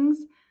up things,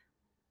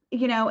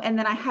 and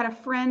then I had a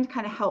friend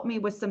kind of help me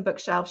with some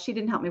bookshelves. She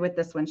didn't help me with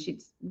this one.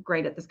 She's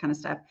great at this kind of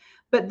stuff.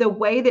 But the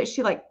way that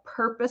she like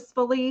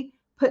purposefully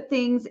put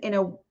things in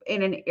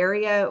an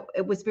area,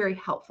 it was very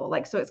helpful.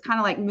 Like, so it's kind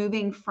of like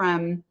moving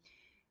from,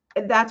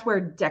 that's where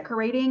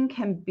decorating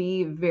can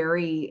be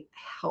very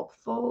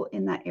helpful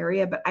in that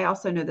area. But I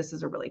also know this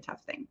is a really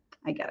tough thing.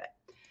 I get it.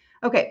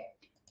 Okay.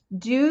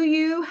 Do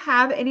you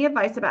have any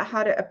advice about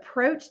how to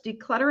approach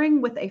decluttering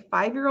with a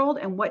 5-year-old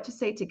and what to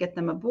say to get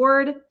them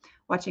aboard?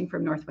 Watching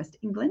from Northwest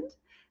England.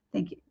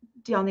 Thank you.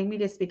 Do y'all need me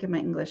to speak in my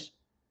English,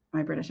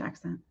 my British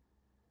accent?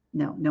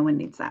 No, no one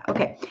needs that.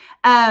 Okay.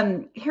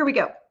 Here we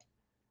go.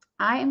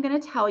 I am going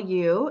to tell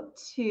you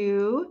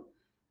to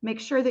make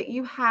sure that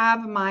you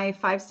have my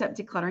 5-step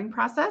decluttering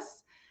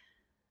process,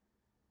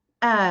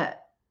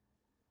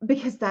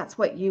 because that's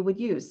what you would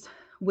use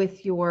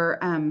with your,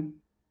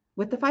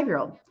 with the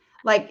 5-year-old.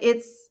 Like,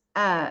 it's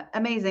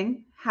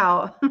amazing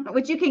how,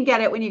 which you can get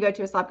it when you go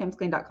to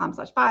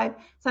slopcomesclean.com/5,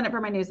 sign up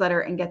for my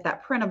newsletter and get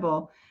that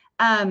printable.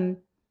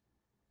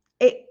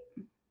 It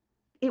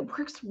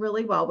works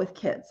really well with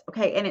kids.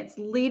 Okay. And it's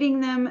leading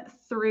them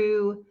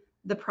through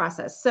the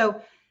process.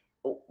 So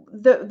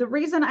the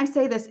reason I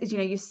say this is,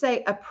 you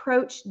say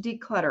approach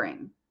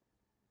decluttering.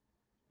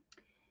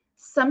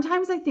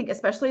 Sometimes I think,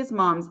 especially as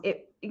moms,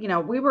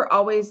 we were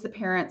always the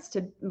parents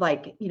to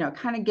like,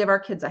 kind of give our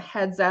kids a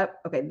heads up.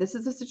 Okay, this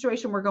is the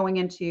situation we're going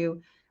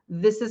into.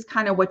 This is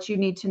kind of what you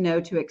need to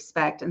know to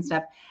expect and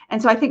stuff.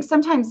 And so I think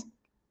sometimes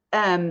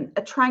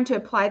trying to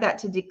apply that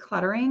to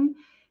decluttering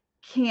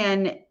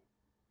can,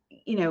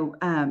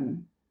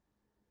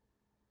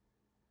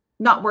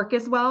 not work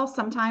as well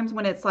sometimes,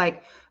 when it's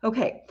like,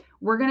 okay,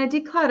 we're going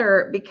to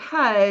declutter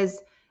because,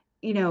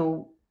 we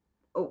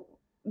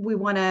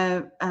want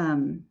to,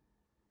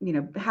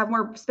 have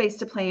more space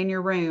to play in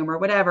your room or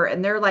whatever.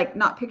 And they're like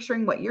not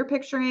picturing what you're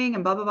picturing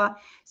and blah, blah, blah.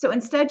 So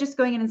instead, just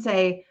going in and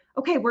say,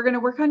 okay, we're going to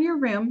work on your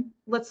room.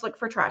 Let's look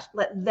for trash.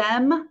 Let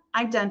them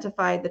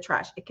identify the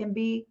trash. It can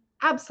be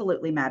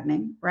absolutely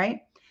maddening,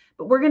 right?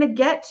 But we're going to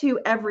get to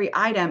every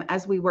item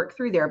as we work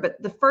through there.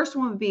 But the first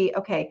one would be,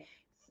 okay,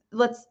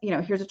 let's,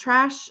 here's a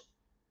trash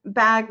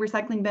bag,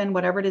 recycling bin,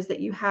 whatever it is that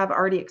you have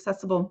already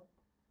accessible.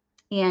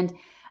 And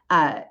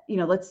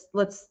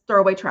let's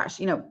throw away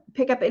trash,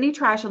 pick up any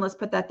trash and let's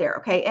put that there.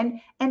 Okay.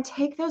 And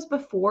take those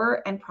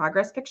before and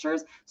progress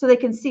pictures so they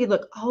can see,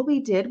 look, all we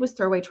did was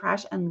throw away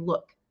trash, and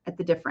look at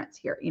the difference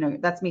here.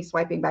 That's me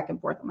swiping back and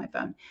forth on my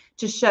phone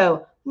to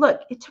show,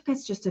 look, it took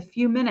us just a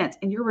few minutes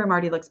and your room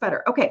already looks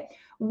better. Okay.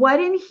 What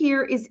in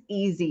here is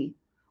easy?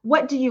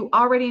 What do you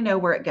already know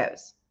where it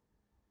goes?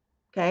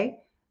 Okay.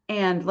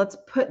 And let's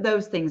put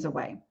those things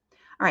away.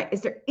 All right.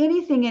 Is there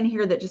anything in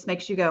here that just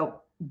makes you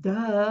go,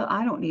 duh,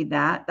 I don't need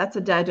that? That's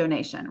a duh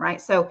donation,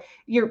 right? So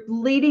you're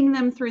leading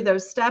them through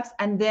those steps.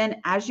 And then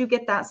as you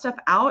get that stuff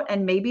out,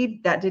 and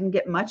maybe that didn't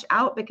get much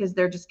out because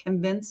they're just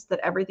convinced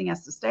that everything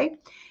has to stay.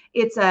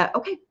 It's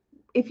okay,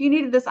 if you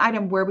needed this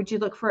item, where would you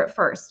look for it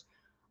first?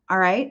 All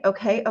right.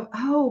 Okay.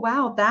 Oh,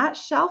 wow. That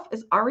shelf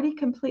is already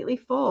completely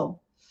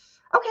full.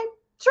 Okay.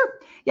 Sure.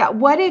 Yeah.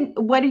 What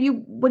do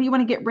you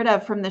want to get rid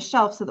of from the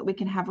shelf so that we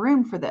can have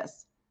room for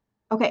this?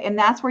 Okay. And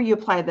that's where you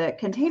apply the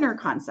container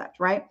concept,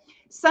 right?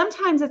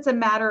 Sometimes it's a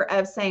matter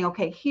of saying,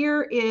 okay,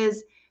 here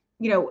is,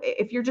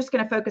 if you're just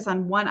going to focus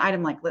on one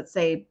item, like let's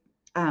say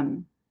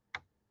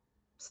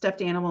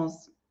stuffed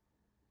animals,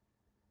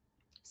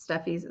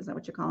 stuffies, is that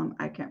what you call them?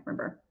 I can't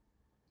remember.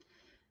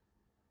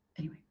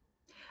 Anyway,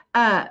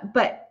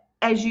 but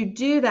as you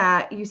do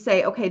that, you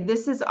say, okay,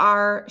 this is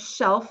our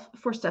shelf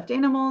for stuffed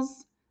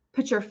animals.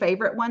 Put your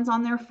favorite ones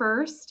on there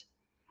first.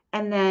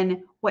 And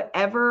then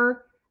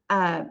whatever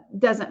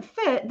doesn't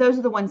fit, those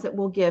are the ones that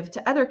we'll give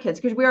to other kids,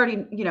 because we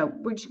already,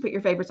 we just put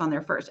your favorites on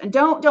there first. And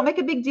don't make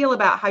a big deal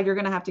about how you're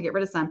going to have to get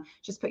rid of some.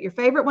 Just put your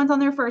favorite ones on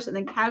there first, and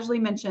then casually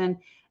mention,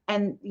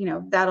 and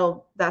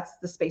that's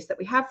the space that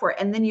we have for it.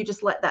 And then you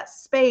just let that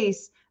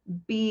space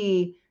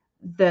be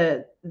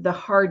the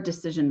hard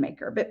decision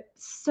maker. But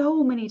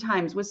so many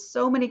times with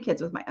so many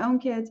kids, with my own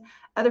kids,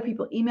 other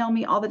people email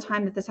me all the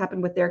time that this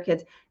happened with their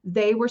kids.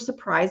 They were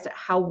surprised at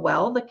how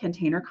well the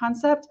container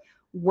concept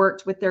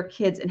worked with their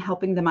kids in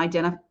helping them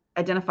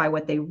identify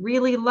what they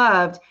really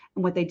loved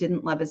and what they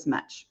didn't love as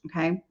much.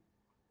 Okay.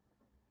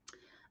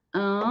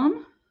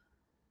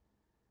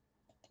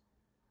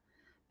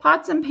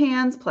 Pots and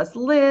pans plus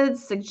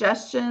lids,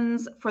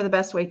 suggestions for the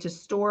best way to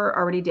store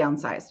already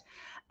downsized.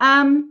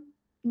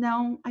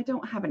 No, I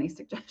don't have any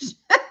suggestions.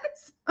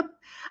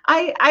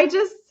 I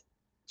just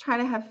try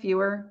to have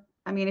fewer.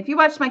 I mean, if you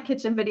watched my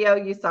kitchen video,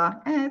 you saw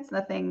it's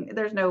nothing.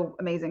 There's no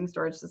amazing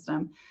storage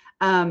system.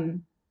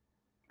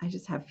 I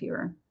just have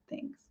fewer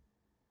things.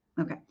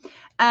 Okay.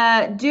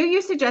 Do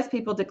you suggest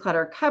people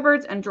declutter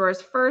cupboards and drawers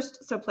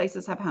first so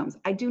places have homes?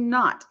 I do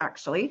not,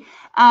 actually.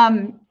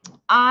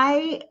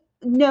 I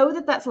know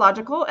that that's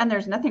logical and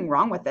there's nothing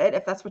wrong with it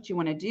if that's what you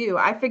want to do.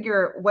 I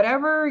figure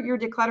whatever you're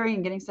decluttering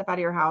and getting stuff out of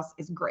your house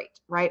is great,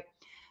 right?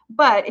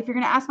 But if you're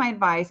going to ask my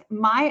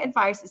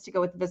advice is to go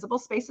with visible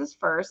spaces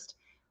first,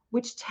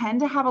 which tend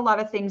to have a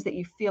lot of things that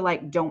you feel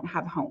like don't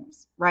have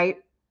homes, right?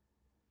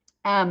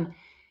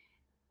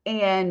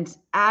 And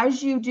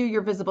as you do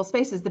your visible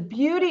spaces, the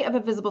beauty of a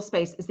visible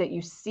space is that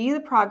you see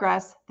the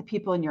progress, the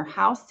people in your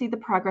house see the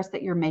progress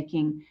that you're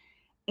making,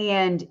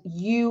 and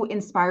you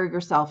inspire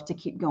yourself to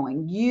keep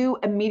going. You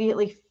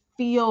immediately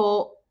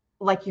feel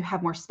like you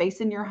have more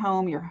space in your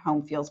home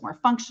feels more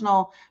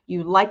functional,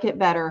 you like it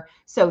better.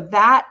 So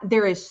that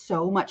there is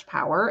so much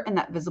power in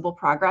that visible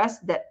progress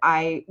that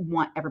I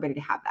want everybody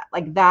to have that.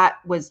 Like that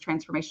was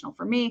transformational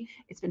for me.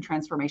 It's been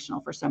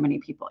transformational for so many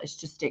people. It's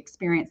just to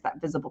experience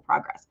that visible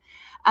progress.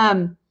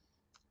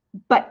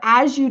 But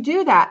as you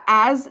do that,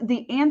 as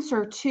the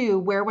answer to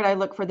where would I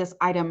look for this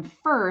item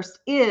first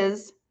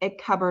is a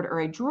cupboard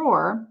or a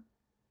drawer,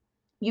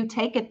 you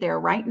take it there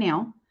right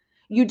now.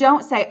 You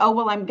don't say, oh,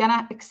 well,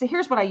 so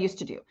here's what I used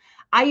to do.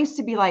 I used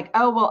to be like,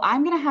 oh, well,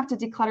 I'm going to have to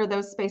declutter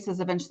those spaces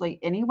eventually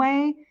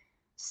anyway.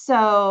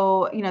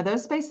 So,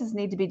 those spaces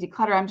need to be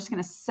decluttered. I'm just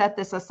going to set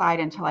this aside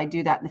until I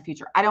do that in the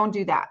future. I don't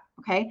do that.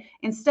 Okay.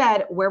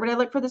 Instead, where would I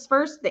look for this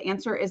first? The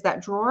answer is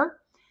that drawer.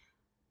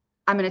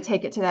 I'm going to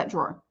take it to that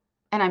drawer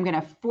and I'm going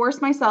to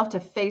force myself to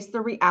face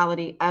the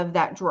reality of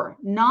that drawer,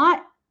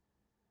 not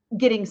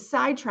getting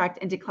sidetracked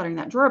and decluttering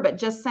that drawer, but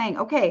just saying,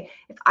 okay,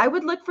 if I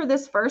would look for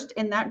this first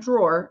in that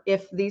drawer,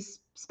 if these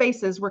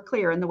spaces were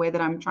clear in the way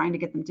that I'm trying to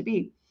get them to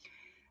be,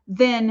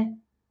 then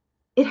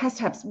it has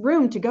to have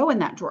room to go in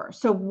that drawer.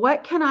 So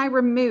what can I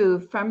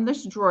remove from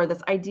this drawer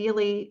that's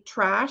ideally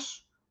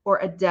trash or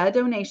a dead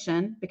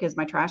donation, because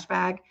my trash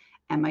bag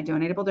and my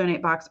donatable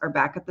donate box are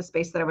back at the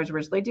space that I was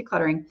originally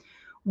decluttering.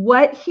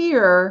 What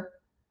here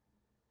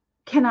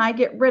can I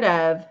get rid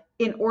of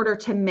in order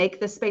to make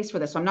the space for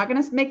this? So I'm not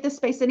going to make this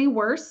space any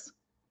worse.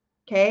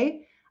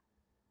 Okay.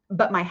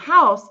 But my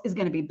house is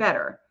going to be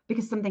better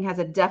because something has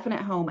a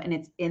definite home and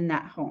it's in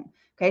that home.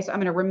 Okay. So I'm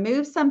going to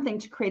remove something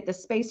to create the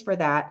space for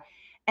that.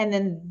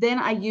 And then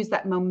I use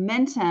that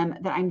momentum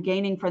that I'm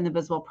gaining from the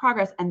visible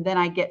progress. And then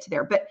I get to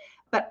there, but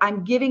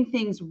I'm giving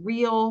things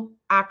real,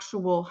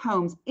 actual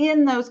homes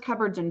in those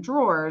cupboards and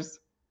drawers.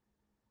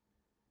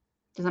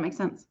 Does that make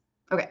sense?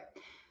 Okay.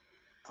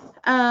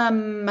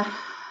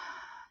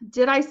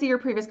 Did I see your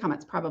previous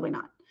comments? Probably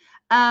not.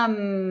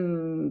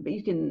 But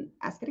you can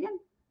ask it again.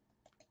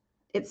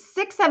 It's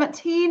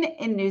 6:17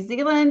 in New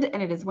Zealand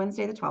and it is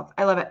Wednesday the 12th.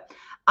 I love it.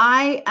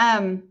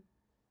 I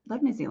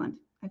love New Zealand.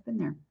 I've been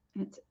there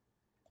and it's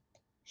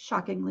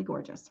shockingly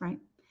gorgeous, right?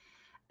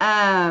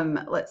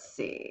 Let's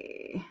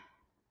see.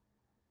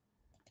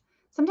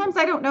 Sometimes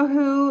I don't know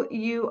who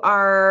you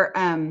are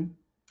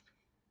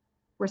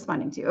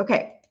responding to.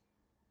 Okay.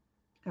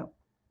 Oh,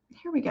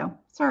 here we go.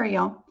 Sorry,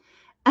 y'all.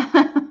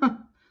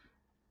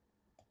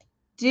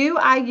 Do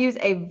I use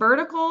a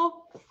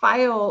vertical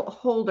file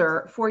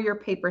holder for your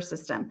paper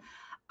system?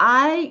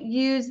 I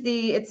use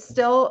it's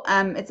still,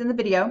 it's in the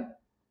video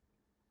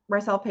where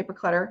I sell paper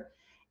clutter,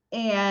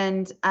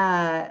 and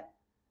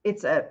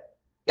it's a,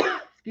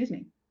 excuse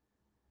me,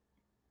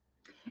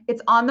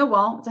 it's on the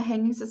wall. It's a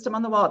hanging system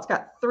on the wall. It's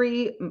got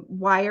 3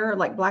 wire,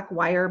 like black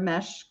wire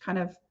mesh kind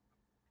of,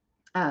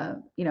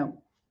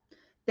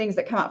 things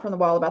that come out from the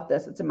wall about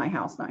this. It's in my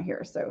house, not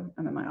here. So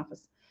I'm in my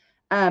office.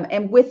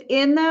 And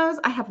within those,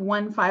 I have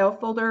 1 file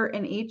folder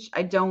in each.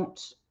 I don't,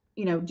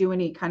 do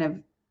any kind of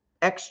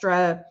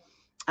extra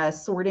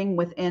sorting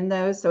within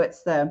those. So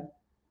it's the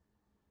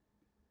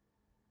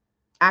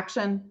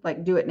action,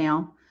 like do it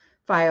now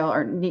file,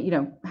 or,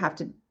 have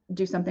to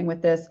do something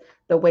with this,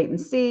 the wait and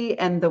see,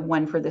 and the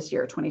one for this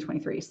year,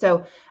 2023.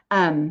 So,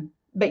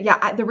 but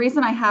yeah, the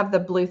reason I have the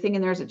blue thing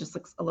in there is it just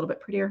looks a little bit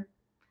prettier.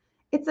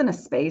 It's in a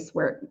space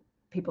where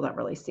people don't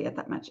really see it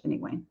that much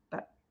anyway,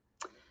 but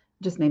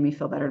just made me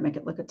feel better to make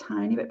it look a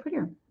tiny bit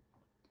prettier.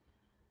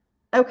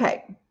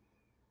 Okay.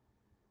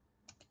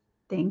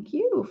 Thank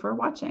you for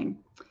watching.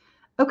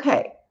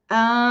 Okay.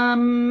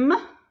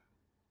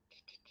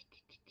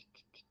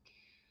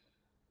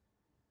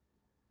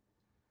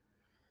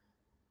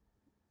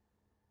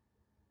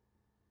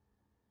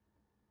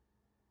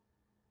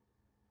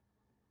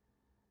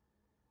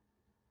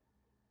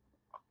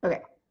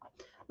 Okay.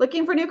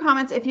 Looking for new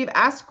comments. If you've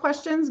asked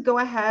questions, go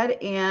ahead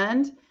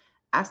and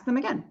ask them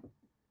again.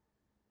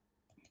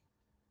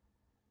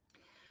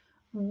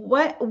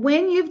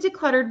 When you've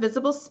decluttered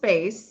visible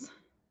space,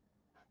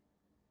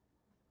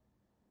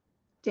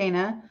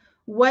 Dana,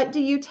 what do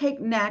you take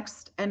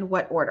next and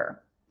what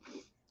order?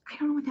 I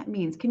don't know what that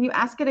means. Can you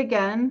ask it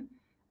again?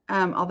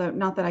 Although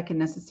not that I can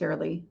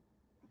necessarily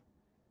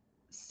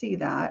see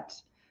that.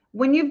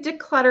 When you've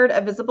decluttered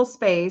a visible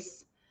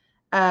space,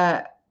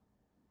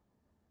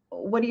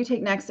 what do you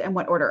take next and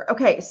what order?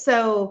 Okay,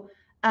 so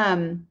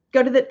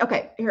go to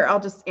okay, here,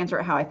 I'll just answer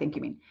it how I think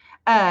you mean.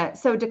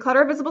 So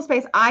declutter a visible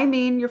space, I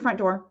mean your front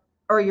door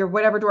or your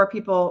whatever door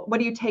people, what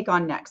do you take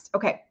on next?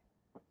 Okay,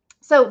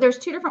 so there's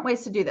 2 different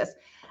ways to do this.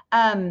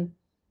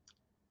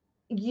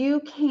 You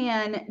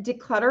can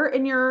declutter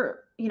in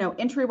your,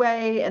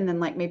 entryway, and then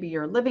like maybe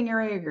your living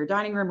area or your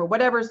dining room or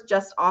whatever's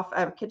just off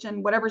of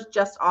kitchen, whatever's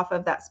just off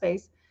of that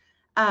space.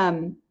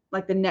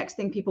 Like the next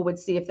thing people would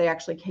see if they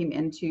actually came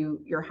into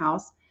your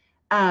house.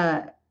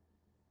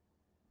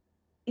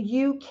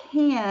 You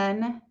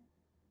can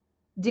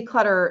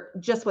declutter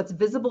just what's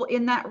visible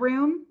in that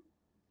room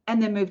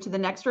and then move to the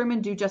next room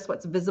and do just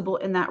what's visible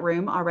in that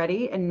room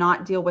already and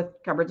not deal with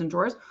cupboards and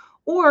drawers.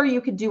 Or you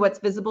could do what's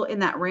visible in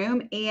that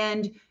room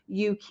and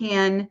you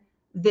can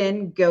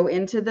then go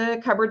into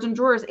the cupboards and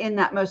drawers in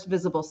that most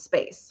visible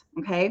space.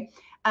 Okay.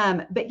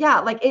 But yeah,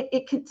 like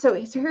it can, so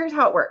here's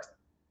how it works.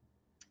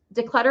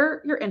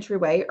 Declutter your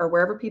entryway or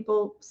wherever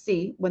people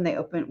see when they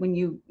open, when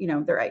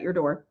they're at your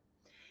door.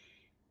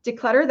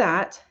 Declutter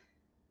that,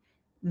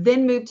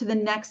 then move to the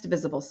next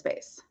visible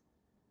space.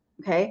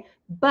 Okay.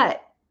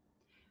 But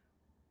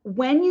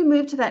when you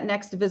move to that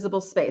next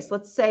visible space,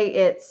 let's say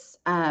it's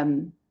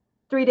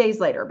 3 days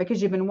later,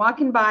 because you've been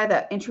walking by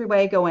that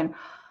entryway going,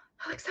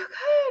 that looks so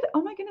good.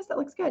 Oh my goodness, that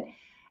looks good.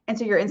 And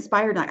so you're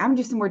inspired, like, I'm gonna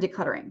do some more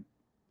decluttering.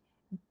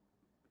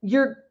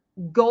 Your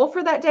goal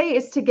for that day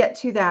is to get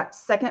to that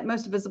second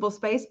most visible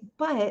space.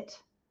 But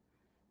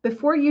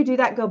before you do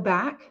that, go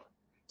back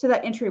to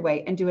that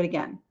entryway and do it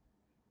again.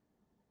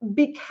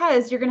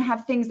 Because you're going to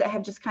have things that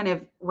have just kind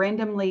of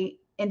randomly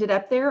ended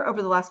up there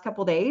over the last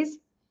couple of days.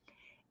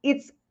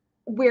 It's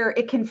where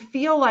it can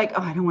feel like,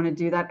 oh, I don't want to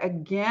do that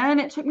again.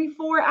 It took me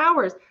 4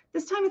 hours.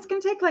 This time it's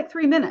going to take like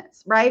 3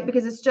 minutes, right?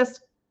 Because it's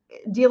just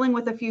dealing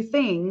with a few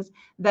things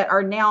that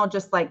are now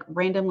just like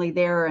randomly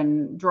there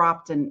and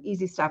dropped and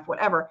easy stuff,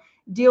 whatever.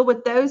 Deal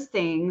with those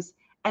things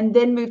and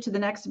then move to the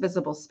next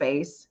visible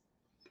space.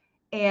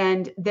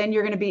 And then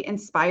you're going to be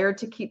inspired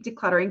to keep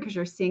decluttering because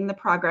you're seeing the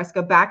progress.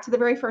 Go back to the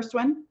very first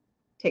one,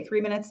 take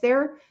 3 minutes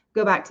there,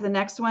 go back to the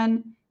next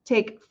one,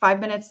 take 5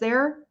 minutes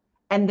there,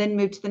 and then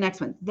move to the next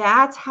one.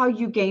 That's how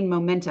you gain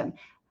momentum.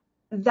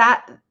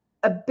 That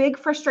a big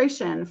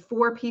frustration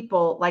for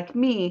people like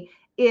me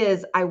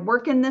is I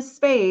work in this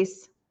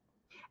space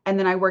and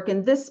then I work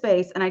in this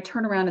space and I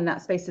turn around and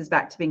that space is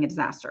back to being a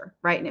disaster,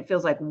 right? And it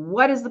feels like,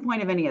 what is the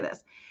point of any of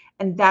this?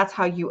 And that's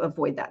how you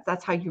avoid that.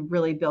 That's how you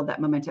really build that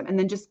momentum. And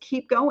then just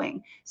keep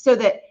going so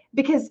that,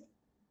 because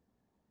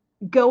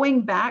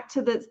going back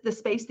to the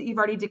space that you've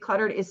already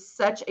decluttered is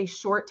such a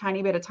short,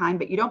 tiny bit of time,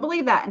 but you don't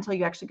believe that until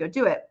you actually go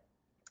do it.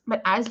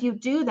 But as you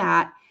do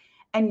that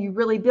and you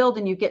really build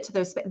and you get to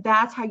those,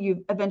 that's how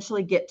you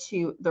eventually get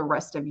to the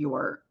rest of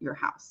your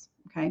house.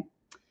 Okay.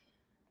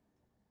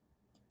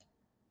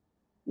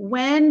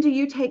 When do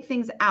you take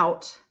things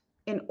out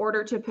in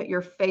order to put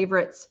your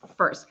favorites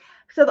first?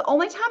 So the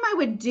only time I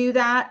would do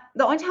that,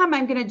 the only time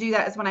I'm going to do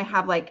that is when I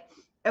have like,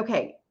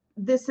 okay,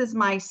 this is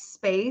my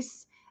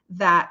space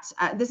that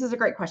this is a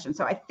great question.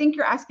 So I think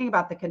you're asking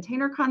about the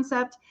container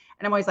concept,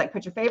 and I'm always like,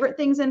 put your favorite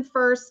things in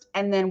first,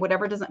 and then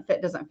whatever doesn't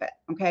fit, doesn't fit.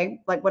 Okay.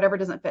 Like whatever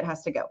doesn't fit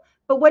has to go.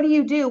 But what do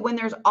you do when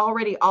there's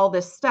already all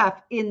this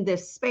stuff in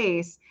this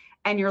space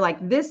and you're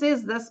like, this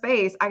is the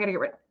space, I got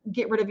to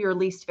get rid of your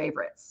least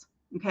favorites.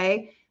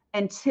 Okay.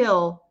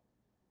 Until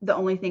the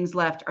only things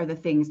left are the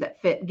things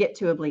that fit get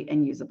toably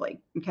and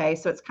usably. Okay.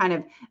 So it's kind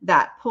of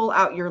that, pull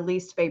out your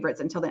least favorites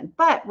until then.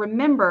 But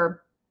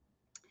remember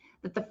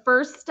that the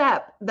first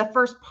step, the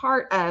first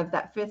part of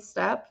that fifth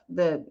step,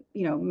 the,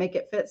 make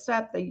it fit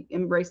step, the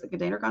embrace the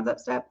container concept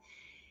step,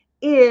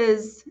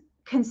 is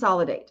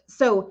consolidate.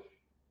 So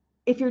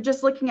if you're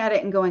just looking at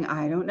it and going,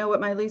 I don't know what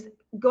my least,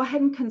 go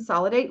ahead and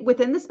consolidate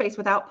within the space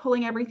without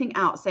pulling everything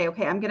out. Say,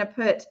 okay, I'm going to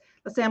put,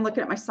 let's say I'm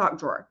looking at my sock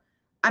drawer.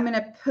 I'm going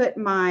to put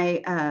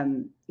my,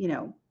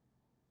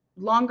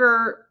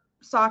 longer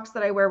socks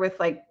that I wear with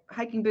like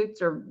hiking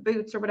boots or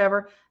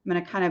whatever. I'm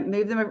going to kind of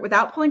move them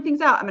without pulling things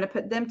out. I'm going to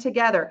put them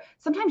together.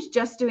 Sometimes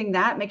just doing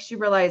that makes you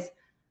realize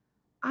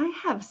I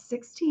have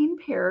 16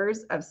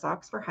 pairs of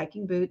socks for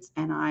hiking boots,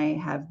 and I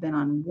have been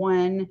on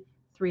one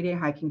 3-day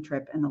hiking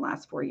trip in the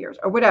last 4 years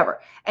or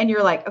whatever. And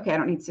you're like, okay, I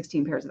don't need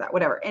 16 pairs of that,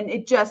 whatever. And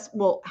it just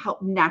will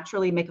help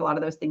naturally make a lot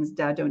of those things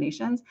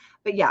donations.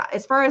 But yeah,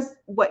 as far as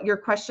what your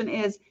question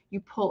is,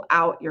 you pull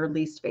out your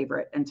least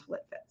favorite until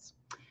it fits.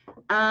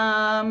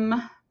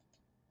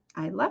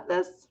 I love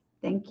this.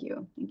 Thank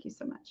you. Thank you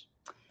so much.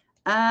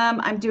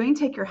 I'm doing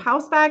Take Your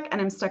House Back,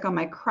 and I'm stuck on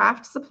my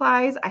craft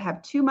supplies. I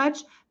have too much,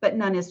 but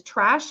none is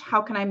trash.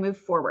 How can I move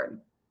forward?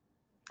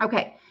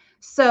 Okay.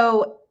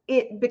 So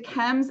it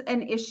becomes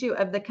an issue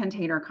of the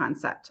container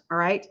concept. All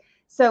right.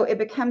 So it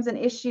becomes an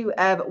issue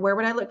of, where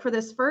would I look for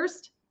this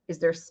first? Is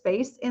there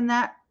space in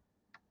that?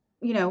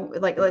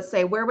 Like, let's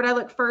say, where would I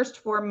look first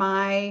for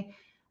my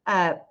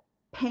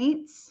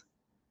paints?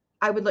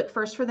 I would look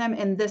first for them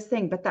in this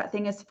thing, but that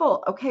thing is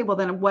full. Okay, well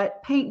then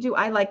what paint do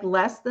I like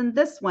less than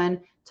this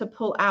one to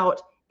pull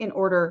out in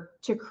order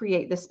to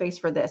create the space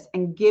for this,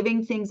 and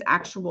giving things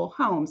actual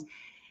homes.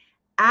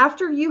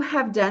 After you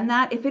have done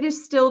that, if it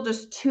is still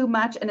just too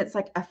much and it's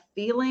like a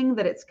feeling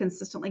that it's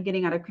consistently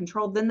getting out of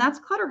control, then that's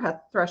clutter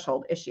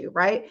threshold issue,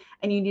 right?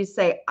 And you need to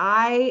say,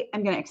 I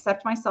am going to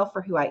accept myself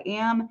for who I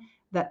am,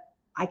 that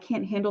I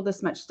can't handle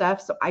this much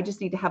stuff. So I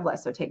just need to have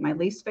less. So take my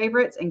least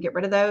favorites and get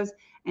rid of those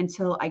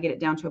until I get it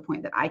down to a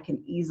point that I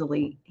can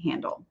easily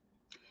handle.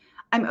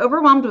 I'm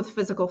overwhelmed with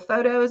physical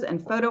photos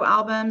and photo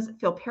albums,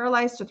 feel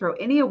paralyzed to throw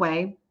any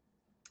away.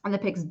 And the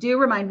pics do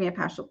remind me of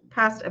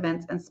past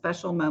events and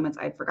special moments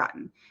I'd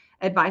forgotten.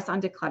 Advice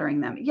on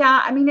decluttering them.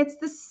 Yeah, I mean, it's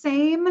the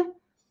same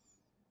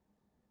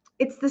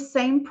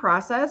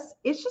process.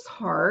 It's just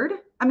hard.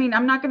 I mean,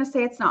 I'm not going to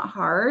say it's not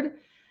hard.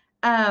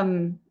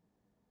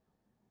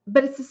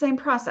 But it's the same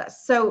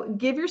process. So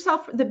give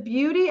yourself the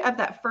beauty of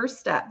that first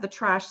step, the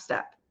trash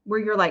step, where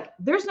you're like,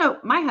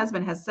 my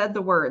husband has said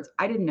the words,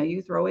 I didn't know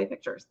you throw away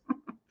pictures.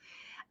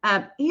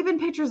 Even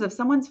pictures of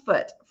someone's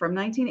foot from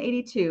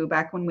 1982,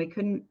 back when we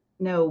couldn't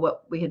know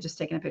what we had just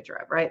taken a picture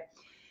of, right?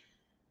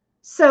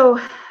 So,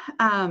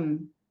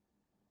 and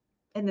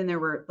then there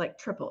were like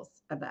triples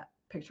of that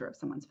picture of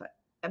someone's foot.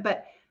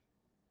 But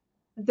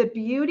the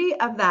beauty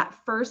of that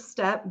first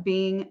step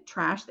being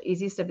trash, the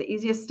easiest of the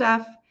easiest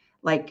stuff,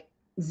 like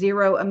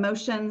zero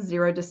emotions,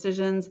 zero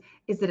decisions,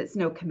 is that it's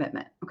no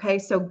commitment. Okay.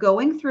 So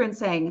going through and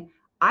saying,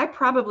 I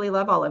probably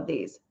love all of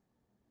these.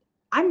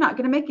 I'm not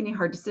going to make any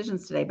hard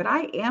decisions today, but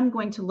I am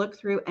going to look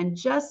through and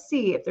just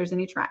see if there's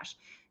any trash.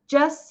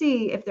 Just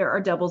see if there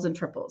are doubles and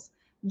triples.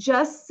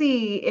 Just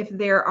see if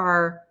there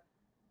are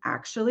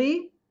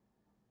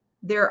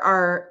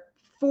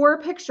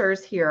 4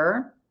 pictures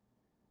here,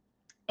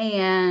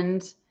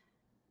 and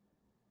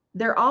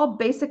they're all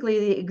basically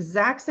the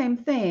exact same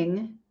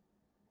thing,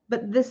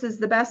 but this is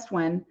the best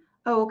one.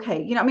 Oh,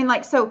 okay.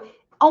 So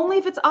only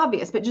if it's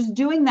obvious, but just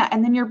doing that.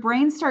 And then your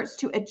brain starts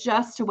to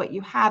adjust to what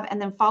you have,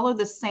 and then follow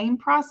the same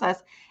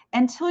process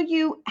until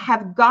you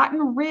have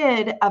gotten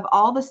rid of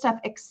all the stuff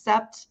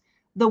except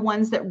the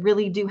ones that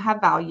really do have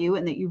value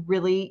and that you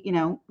really,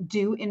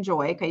 do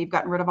enjoy. Okay. You've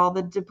gotten rid of all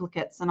the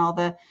duplicates and all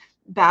the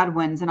bad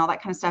ones and all that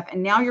kind of stuff.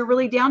 And now you're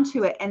really down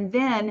to it. And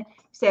then you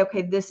say,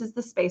 okay, this is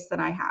the space that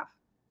I have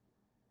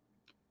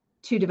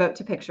to devote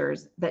to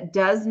pictures that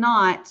does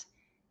not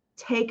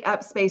take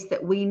up space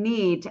that we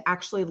need to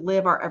actually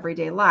live our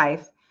everyday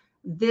life.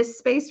 This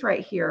space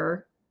right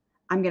here,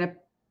 I'm going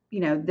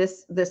to,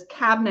 this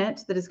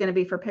cabinet that is going to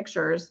be for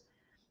pictures,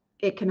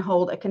 it can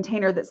hold a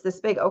container that's this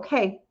big.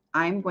 Okay,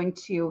 I'm going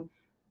to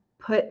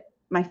put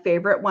my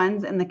favorite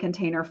ones in the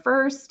container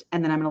first,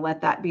 and then I'm going to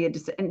let that be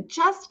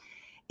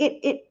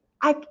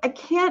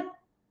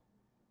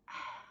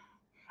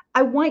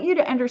I want you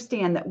to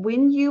understand that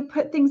when you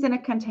put things in a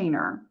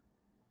container,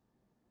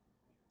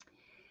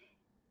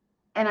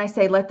 and I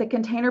say, let the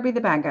container be the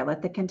bad guy,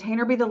 let the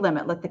container be the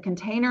limit, let the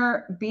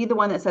container be the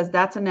one that says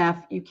that's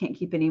enough, you can't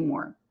keep any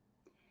more.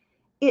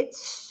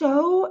 It's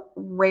so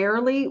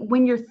rarely,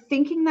 when you're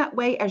thinking that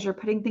way as you're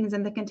putting things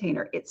in the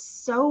container, it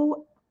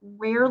so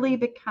rarely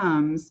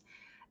becomes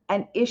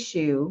an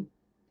issue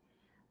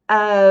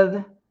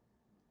of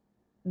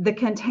the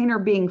container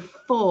being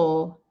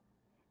full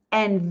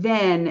and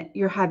then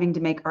you're having to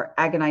make our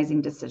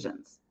agonizing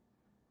decisions.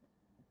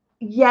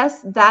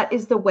 Yes, that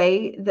is the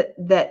way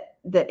that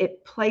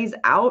it plays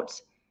out.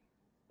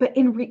 But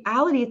in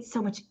reality, it's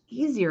so much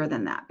easier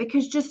than that,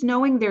 because just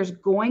knowing there's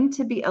going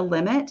to be a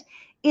limit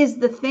is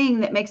the thing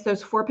that makes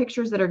those 4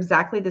 pictures that are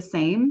exactly the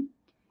same,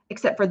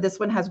 except for this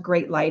one has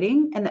great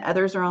lighting and the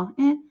others are all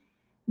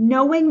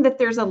Knowing that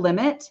there's a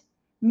limit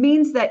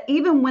means that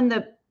even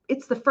when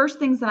it's the first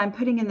things that I'm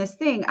putting in this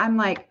thing, I'm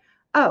like,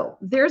 oh,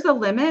 there's a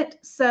limit.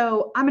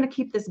 So I'm going to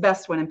keep this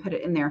best one and put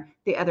it in there.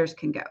 The others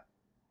can go.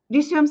 Do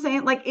you see what I'm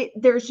saying? Like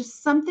there's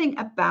just something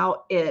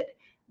about it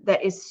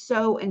that is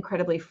so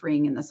incredibly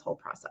freeing in this whole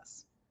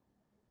process.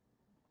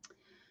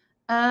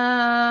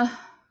 Oh,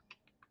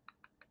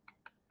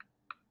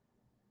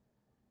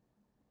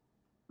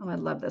 I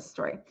love this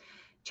story.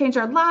 Changed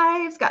our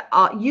lives,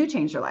 you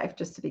changed your life,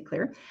 just to be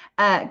clear.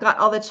 Got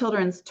all the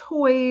children's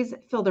toys,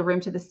 filled a room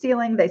to the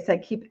ceiling. They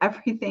said, keep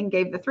everything,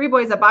 gave the 3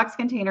 boys a box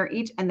container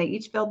each, and they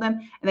each filled them.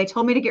 And they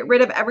told me to get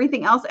rid of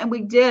everything else. And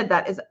we did.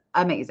 That is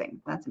amazing.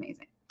 That's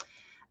amazing.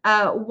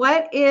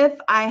 What if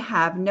I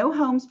have no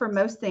homes for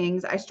most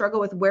things? I struggle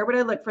with where would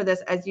I look for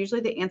this, as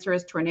usually the answer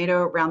is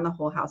tornado around the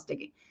whole house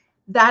digging.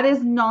 That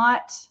is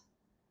not,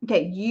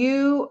 okay,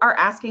 you are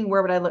asking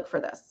where would I look for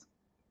this?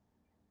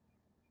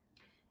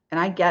 And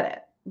I get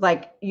it.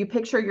 Like you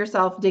picture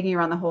yourself digging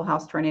around the whole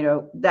house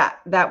tornado.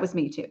 That was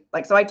me too.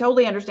 Like, so I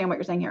totally understand what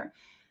you're saying here.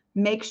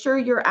 Make sure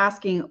you're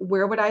asking,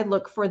 where would I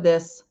look for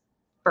this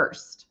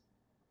first?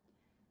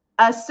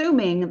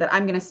 Assuming that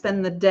I'm going to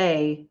spend the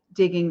day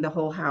digging the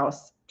whole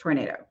house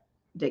tornado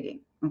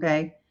digging.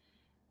 Okay.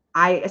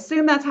 I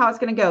assume that's how it's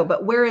going to go,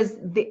 but where is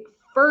the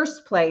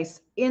first place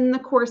in the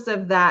course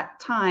of that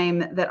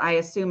time that I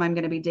assume I'm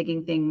going to be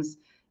digging things,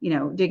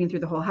 digging through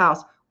the whole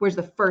house? Where's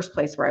the first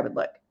place where I would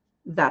look?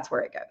 That's where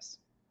it goes.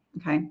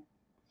 Okay.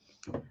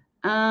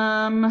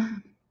 Let's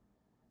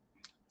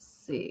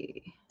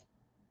see.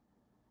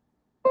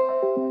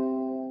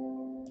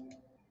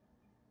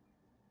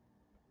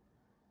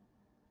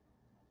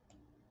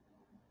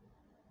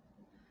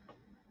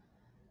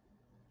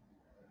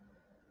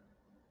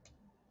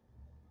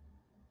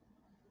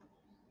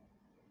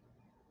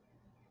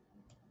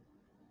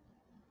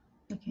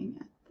 Looking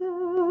at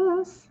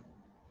this.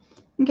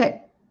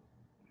 Okay.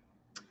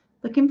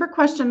 Looking for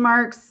question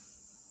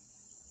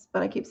marks,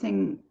 but I keep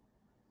saying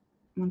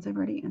ones I've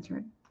already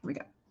answered. Here we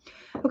go.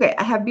 Okay,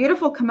 I have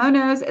beautiful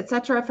kimonos,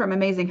 etc., from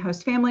amazing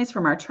host families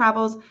from our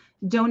travels.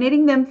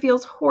 Donating them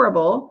feels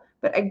horrible,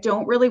 but I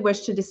don't really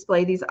wish to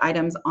display these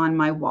items on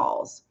my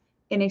walls.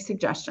 Any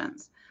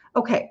suggestions?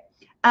 Okay,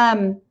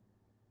 all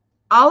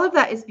of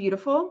that is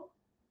beautiful.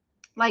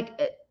 Like,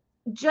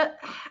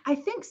 I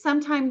think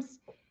sometimes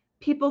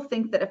people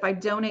think that if I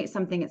donate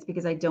something, it's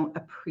because I don't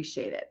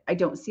appreciate it. I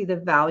don't see the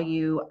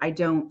value. I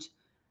don't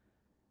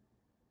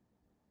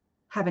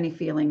have any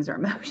feelings or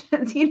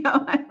emotions,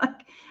 I'm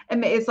like,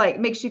 and it's like,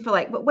 makes you feel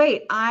like, but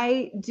wait,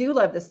 I do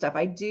love this stuff.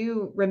 I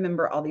do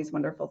remember all these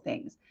wonderful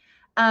things.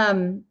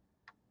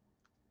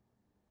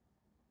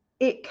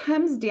 It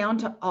comes down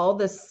to all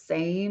the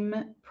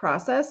same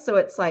process. So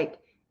it's like,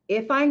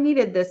 if I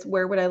needed this,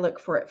 where would I look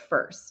for it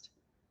first?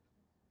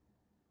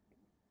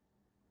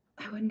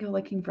 I wouldn't go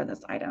looking for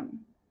this item.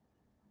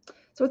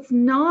 So it's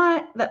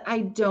not that I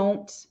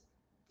don't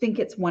think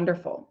it's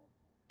wonderful.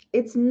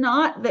 It's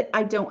not that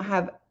I don't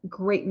have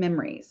great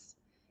memories.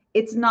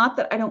 It's not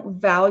that I don't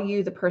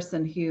value the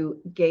person who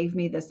gave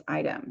me this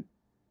item.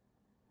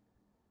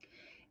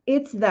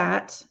 It's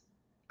that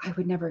I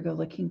would never go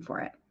looking for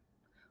it.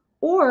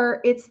 Or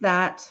it's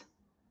that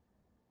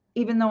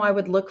even though I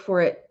would look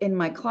for it in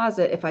my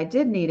closet if I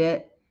did need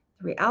it,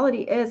 the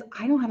reality is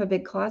I don't have a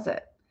big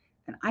closet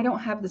and I don't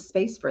have the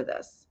space for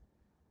this.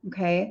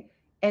 Okay.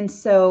 And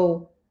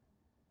so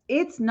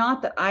it's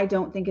not that I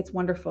don't think it's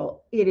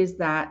wonderful. It is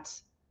that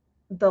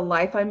the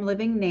life I'm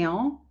living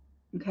now,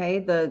 okay,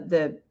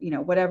 the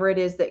whatever it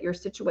is that your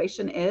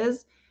situation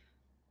is,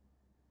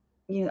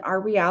 our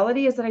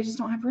reality is that I just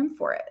don't have room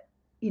for it,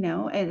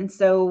 and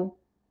so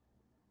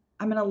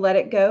I'm going to let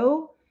it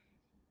go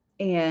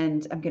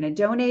and I'm going to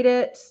donate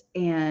it.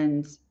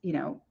 And,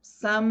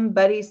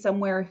 somebody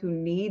somewhere who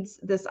needs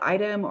this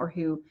item or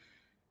who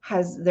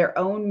has their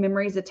own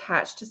memories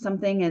attached to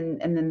something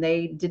and then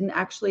they didn't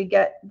actually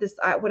get this,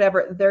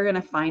 whatever, they're going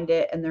to find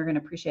it and they're going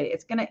to appreciate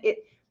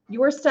it.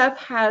 Your stuff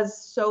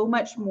has so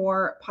much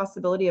more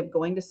possibility of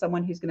going to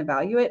someone who's going to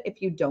value it if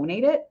you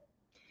donate it.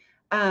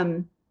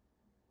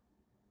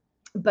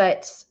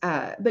 But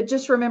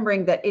just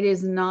remembering that it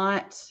is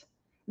not,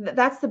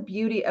 that's the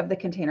beauty of the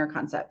container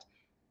concept.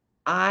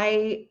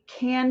 I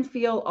can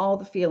feel all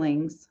the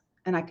feelings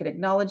and I can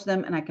acknowledge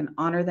them and I can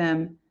honor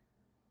them.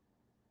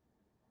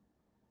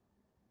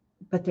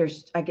 But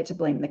I get to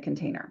blame the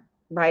container,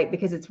 right?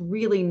 Because it's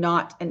really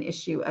not an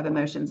issue of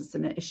emotions. It's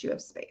an issue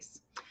of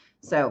space.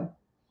 So,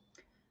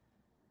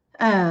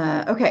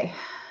 okay,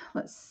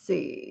 let's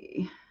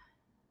see.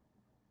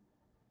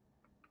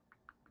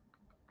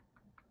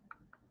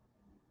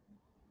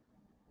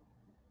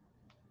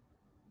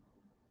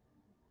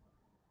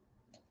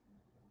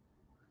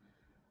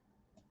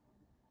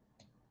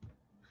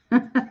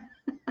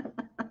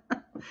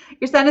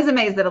 Your son is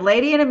amazed that a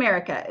lady in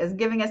America is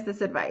giving us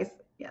this advice.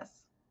 Yes.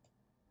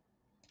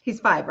 He's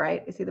 5,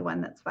 right? Is he the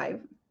one that's 5?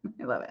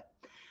 I love it.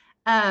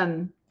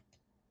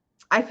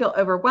 I feel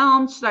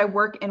overwhelmed. Should I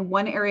work in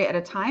one area at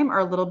a time or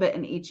a little bit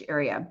in each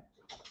area?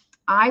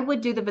 I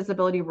would do the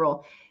visibility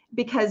rule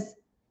because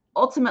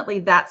ultimately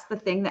that's the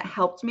thing that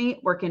helped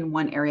me work in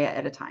one area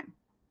at a time,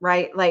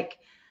 right? Like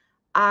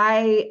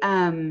I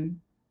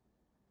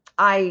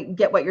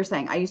get what you're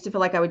saying. I used to feel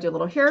like I would do a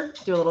little here,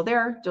 do a little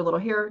there, do a little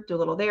here, do a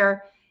little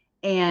there.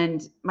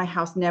 And my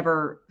house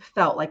never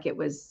felt like it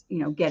was,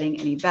 getting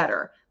any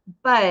better.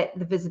 But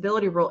the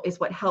visibility rule is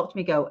what helped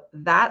me go,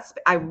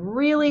 I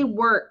really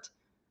worked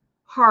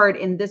hard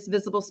in this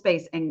visible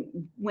space and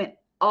went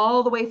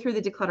all the way through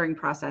the decluttering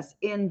process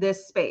in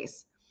this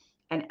space.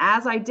 And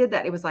as I did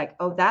that, it was like,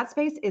 oh, that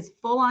space is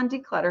full on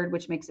decluttered,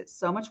 which makes it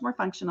so much more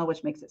functional,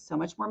 which makes it so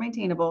much more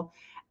maintainable.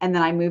 And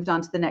then I moved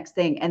on to the next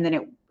thing. And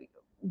then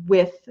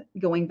with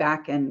going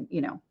back and,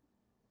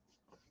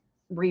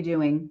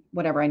 redoing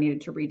whatever I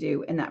needed to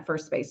redo in that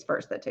first space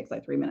first, that takes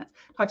like 3 minutes.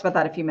 Talked about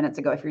that a few minutes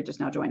ago if you're just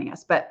now joining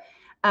us. But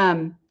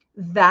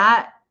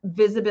that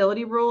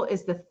visibility rule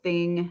is the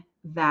thing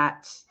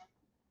that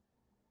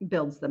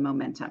builds the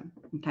momentum,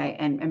 okay,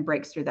 and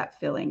breaks through that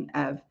feeling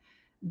of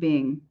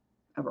being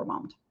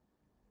overwhelmed.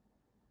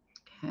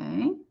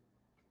 Okay.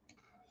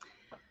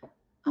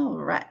 All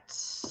right.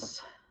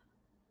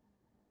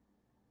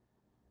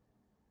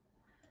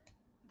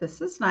 This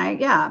is nice.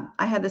 Yeah,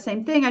 I had the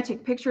same thing. I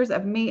took pictures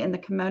of me in the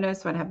kimono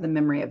so I'd have the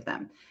memory of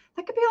them.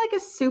 That could be like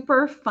a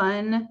super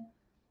fun,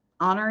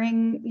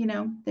 honoring,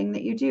 thing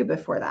that you do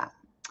before that.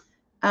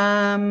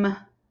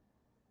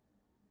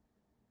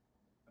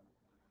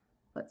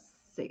 Let's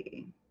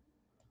see.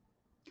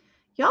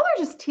 Y'all are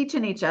just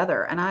teaching each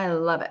other, and I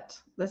love it.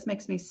 This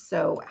makes me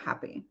so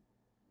happy.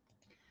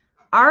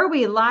 Are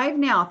we live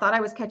now? Thought I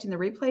was catching the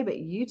replay, but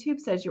YouTube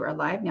says you are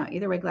live now.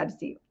 Either way, glad to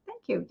see you.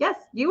 Thank you. Yes,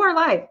 you are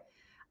live.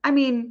 I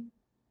mean,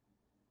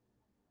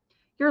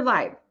 you're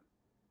live.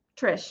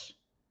 Trish,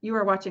 you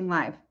are watching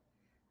live.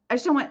 I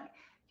just don't want,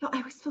 I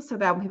always feel so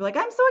bad when people are like,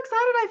 I'm so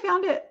excited I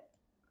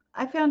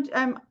found it.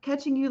 I'm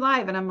catching you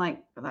live. And I'm like,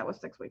 well, that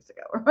was 6 weeks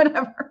ago or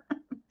whatever.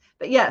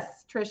 But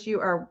yes, Trish, you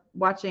are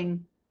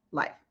watching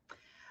live.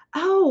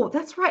 Oh,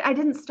 that's right. I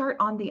didn't start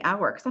on the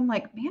hour because I'm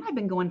like, man, I've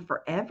been going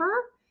forever.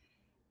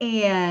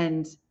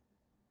 And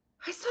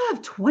I still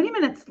have 20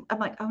 minutes. I'm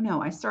like, oh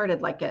no, I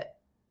started like at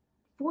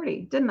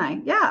 40, didn't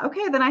I? Yeah.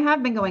 Okay. Then I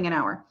have been going an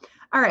hour.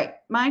 All right.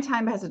 My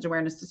time passage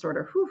awareness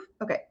disorder. Whew.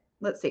 Okay.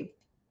 Let's see.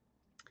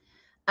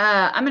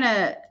 I'm going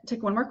to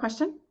take one more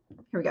question.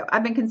 Here we go.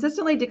 I've been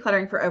consistently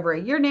decluttering for over a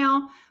year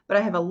now, but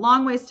I have a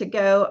long ways to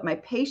go. My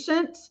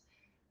patient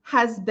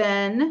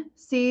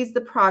sees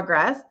the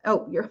progress.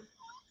 Oh,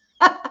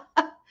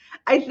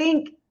 I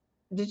think,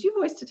 did you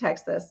voice to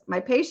text this? My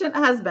patient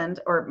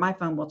husband, or my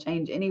phone will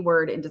change any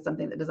word into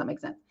something that doesn't make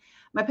sense.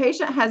 My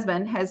patient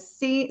husband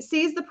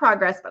sees the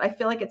progress, but I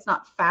feel like it's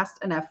not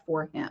fast enough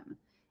for him.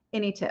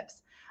 Any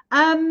tips?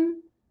 I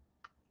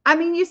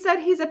mean, you said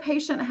he's a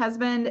patient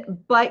husband,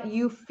 but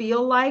you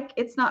feel like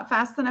it's not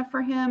fast enough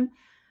for him.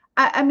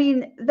 I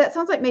mean, that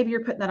sounds like maybe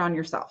you're putting that on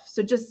yourself.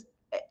 So just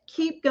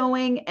keep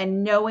going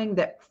and knowing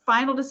that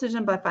final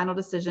decision by final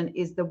decision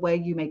is the way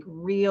you make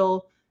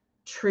real,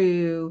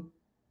 true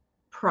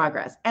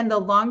progress. And the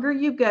longer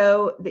you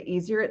go, the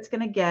easier it's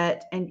going to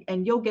get,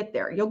 and you'll get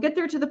there. You'll get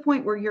there to the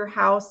point where your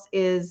house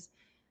is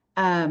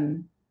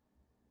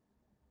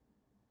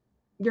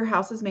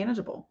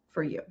manageable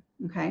for you.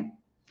 Okay.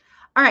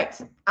 All right.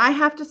 I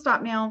have to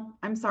stop now.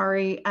 I'm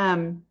sorry.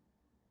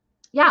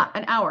 Yeah,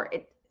 an hour.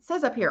 It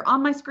says up here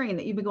on my screen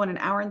that you've been going an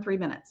hour and 3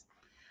 minutes.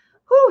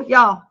 Whew,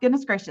 y'all,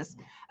 goodness gracious.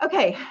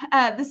 Okay.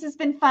 This has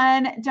been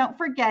fun. Don't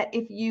forget,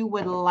 if you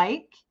would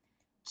like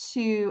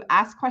to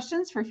ask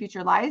questions for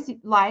future lives,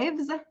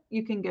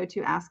 you can go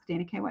to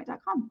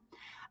askdanakWhite.com.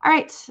 All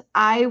right.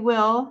 I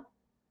will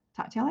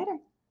talk to you later.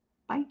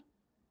 Bye.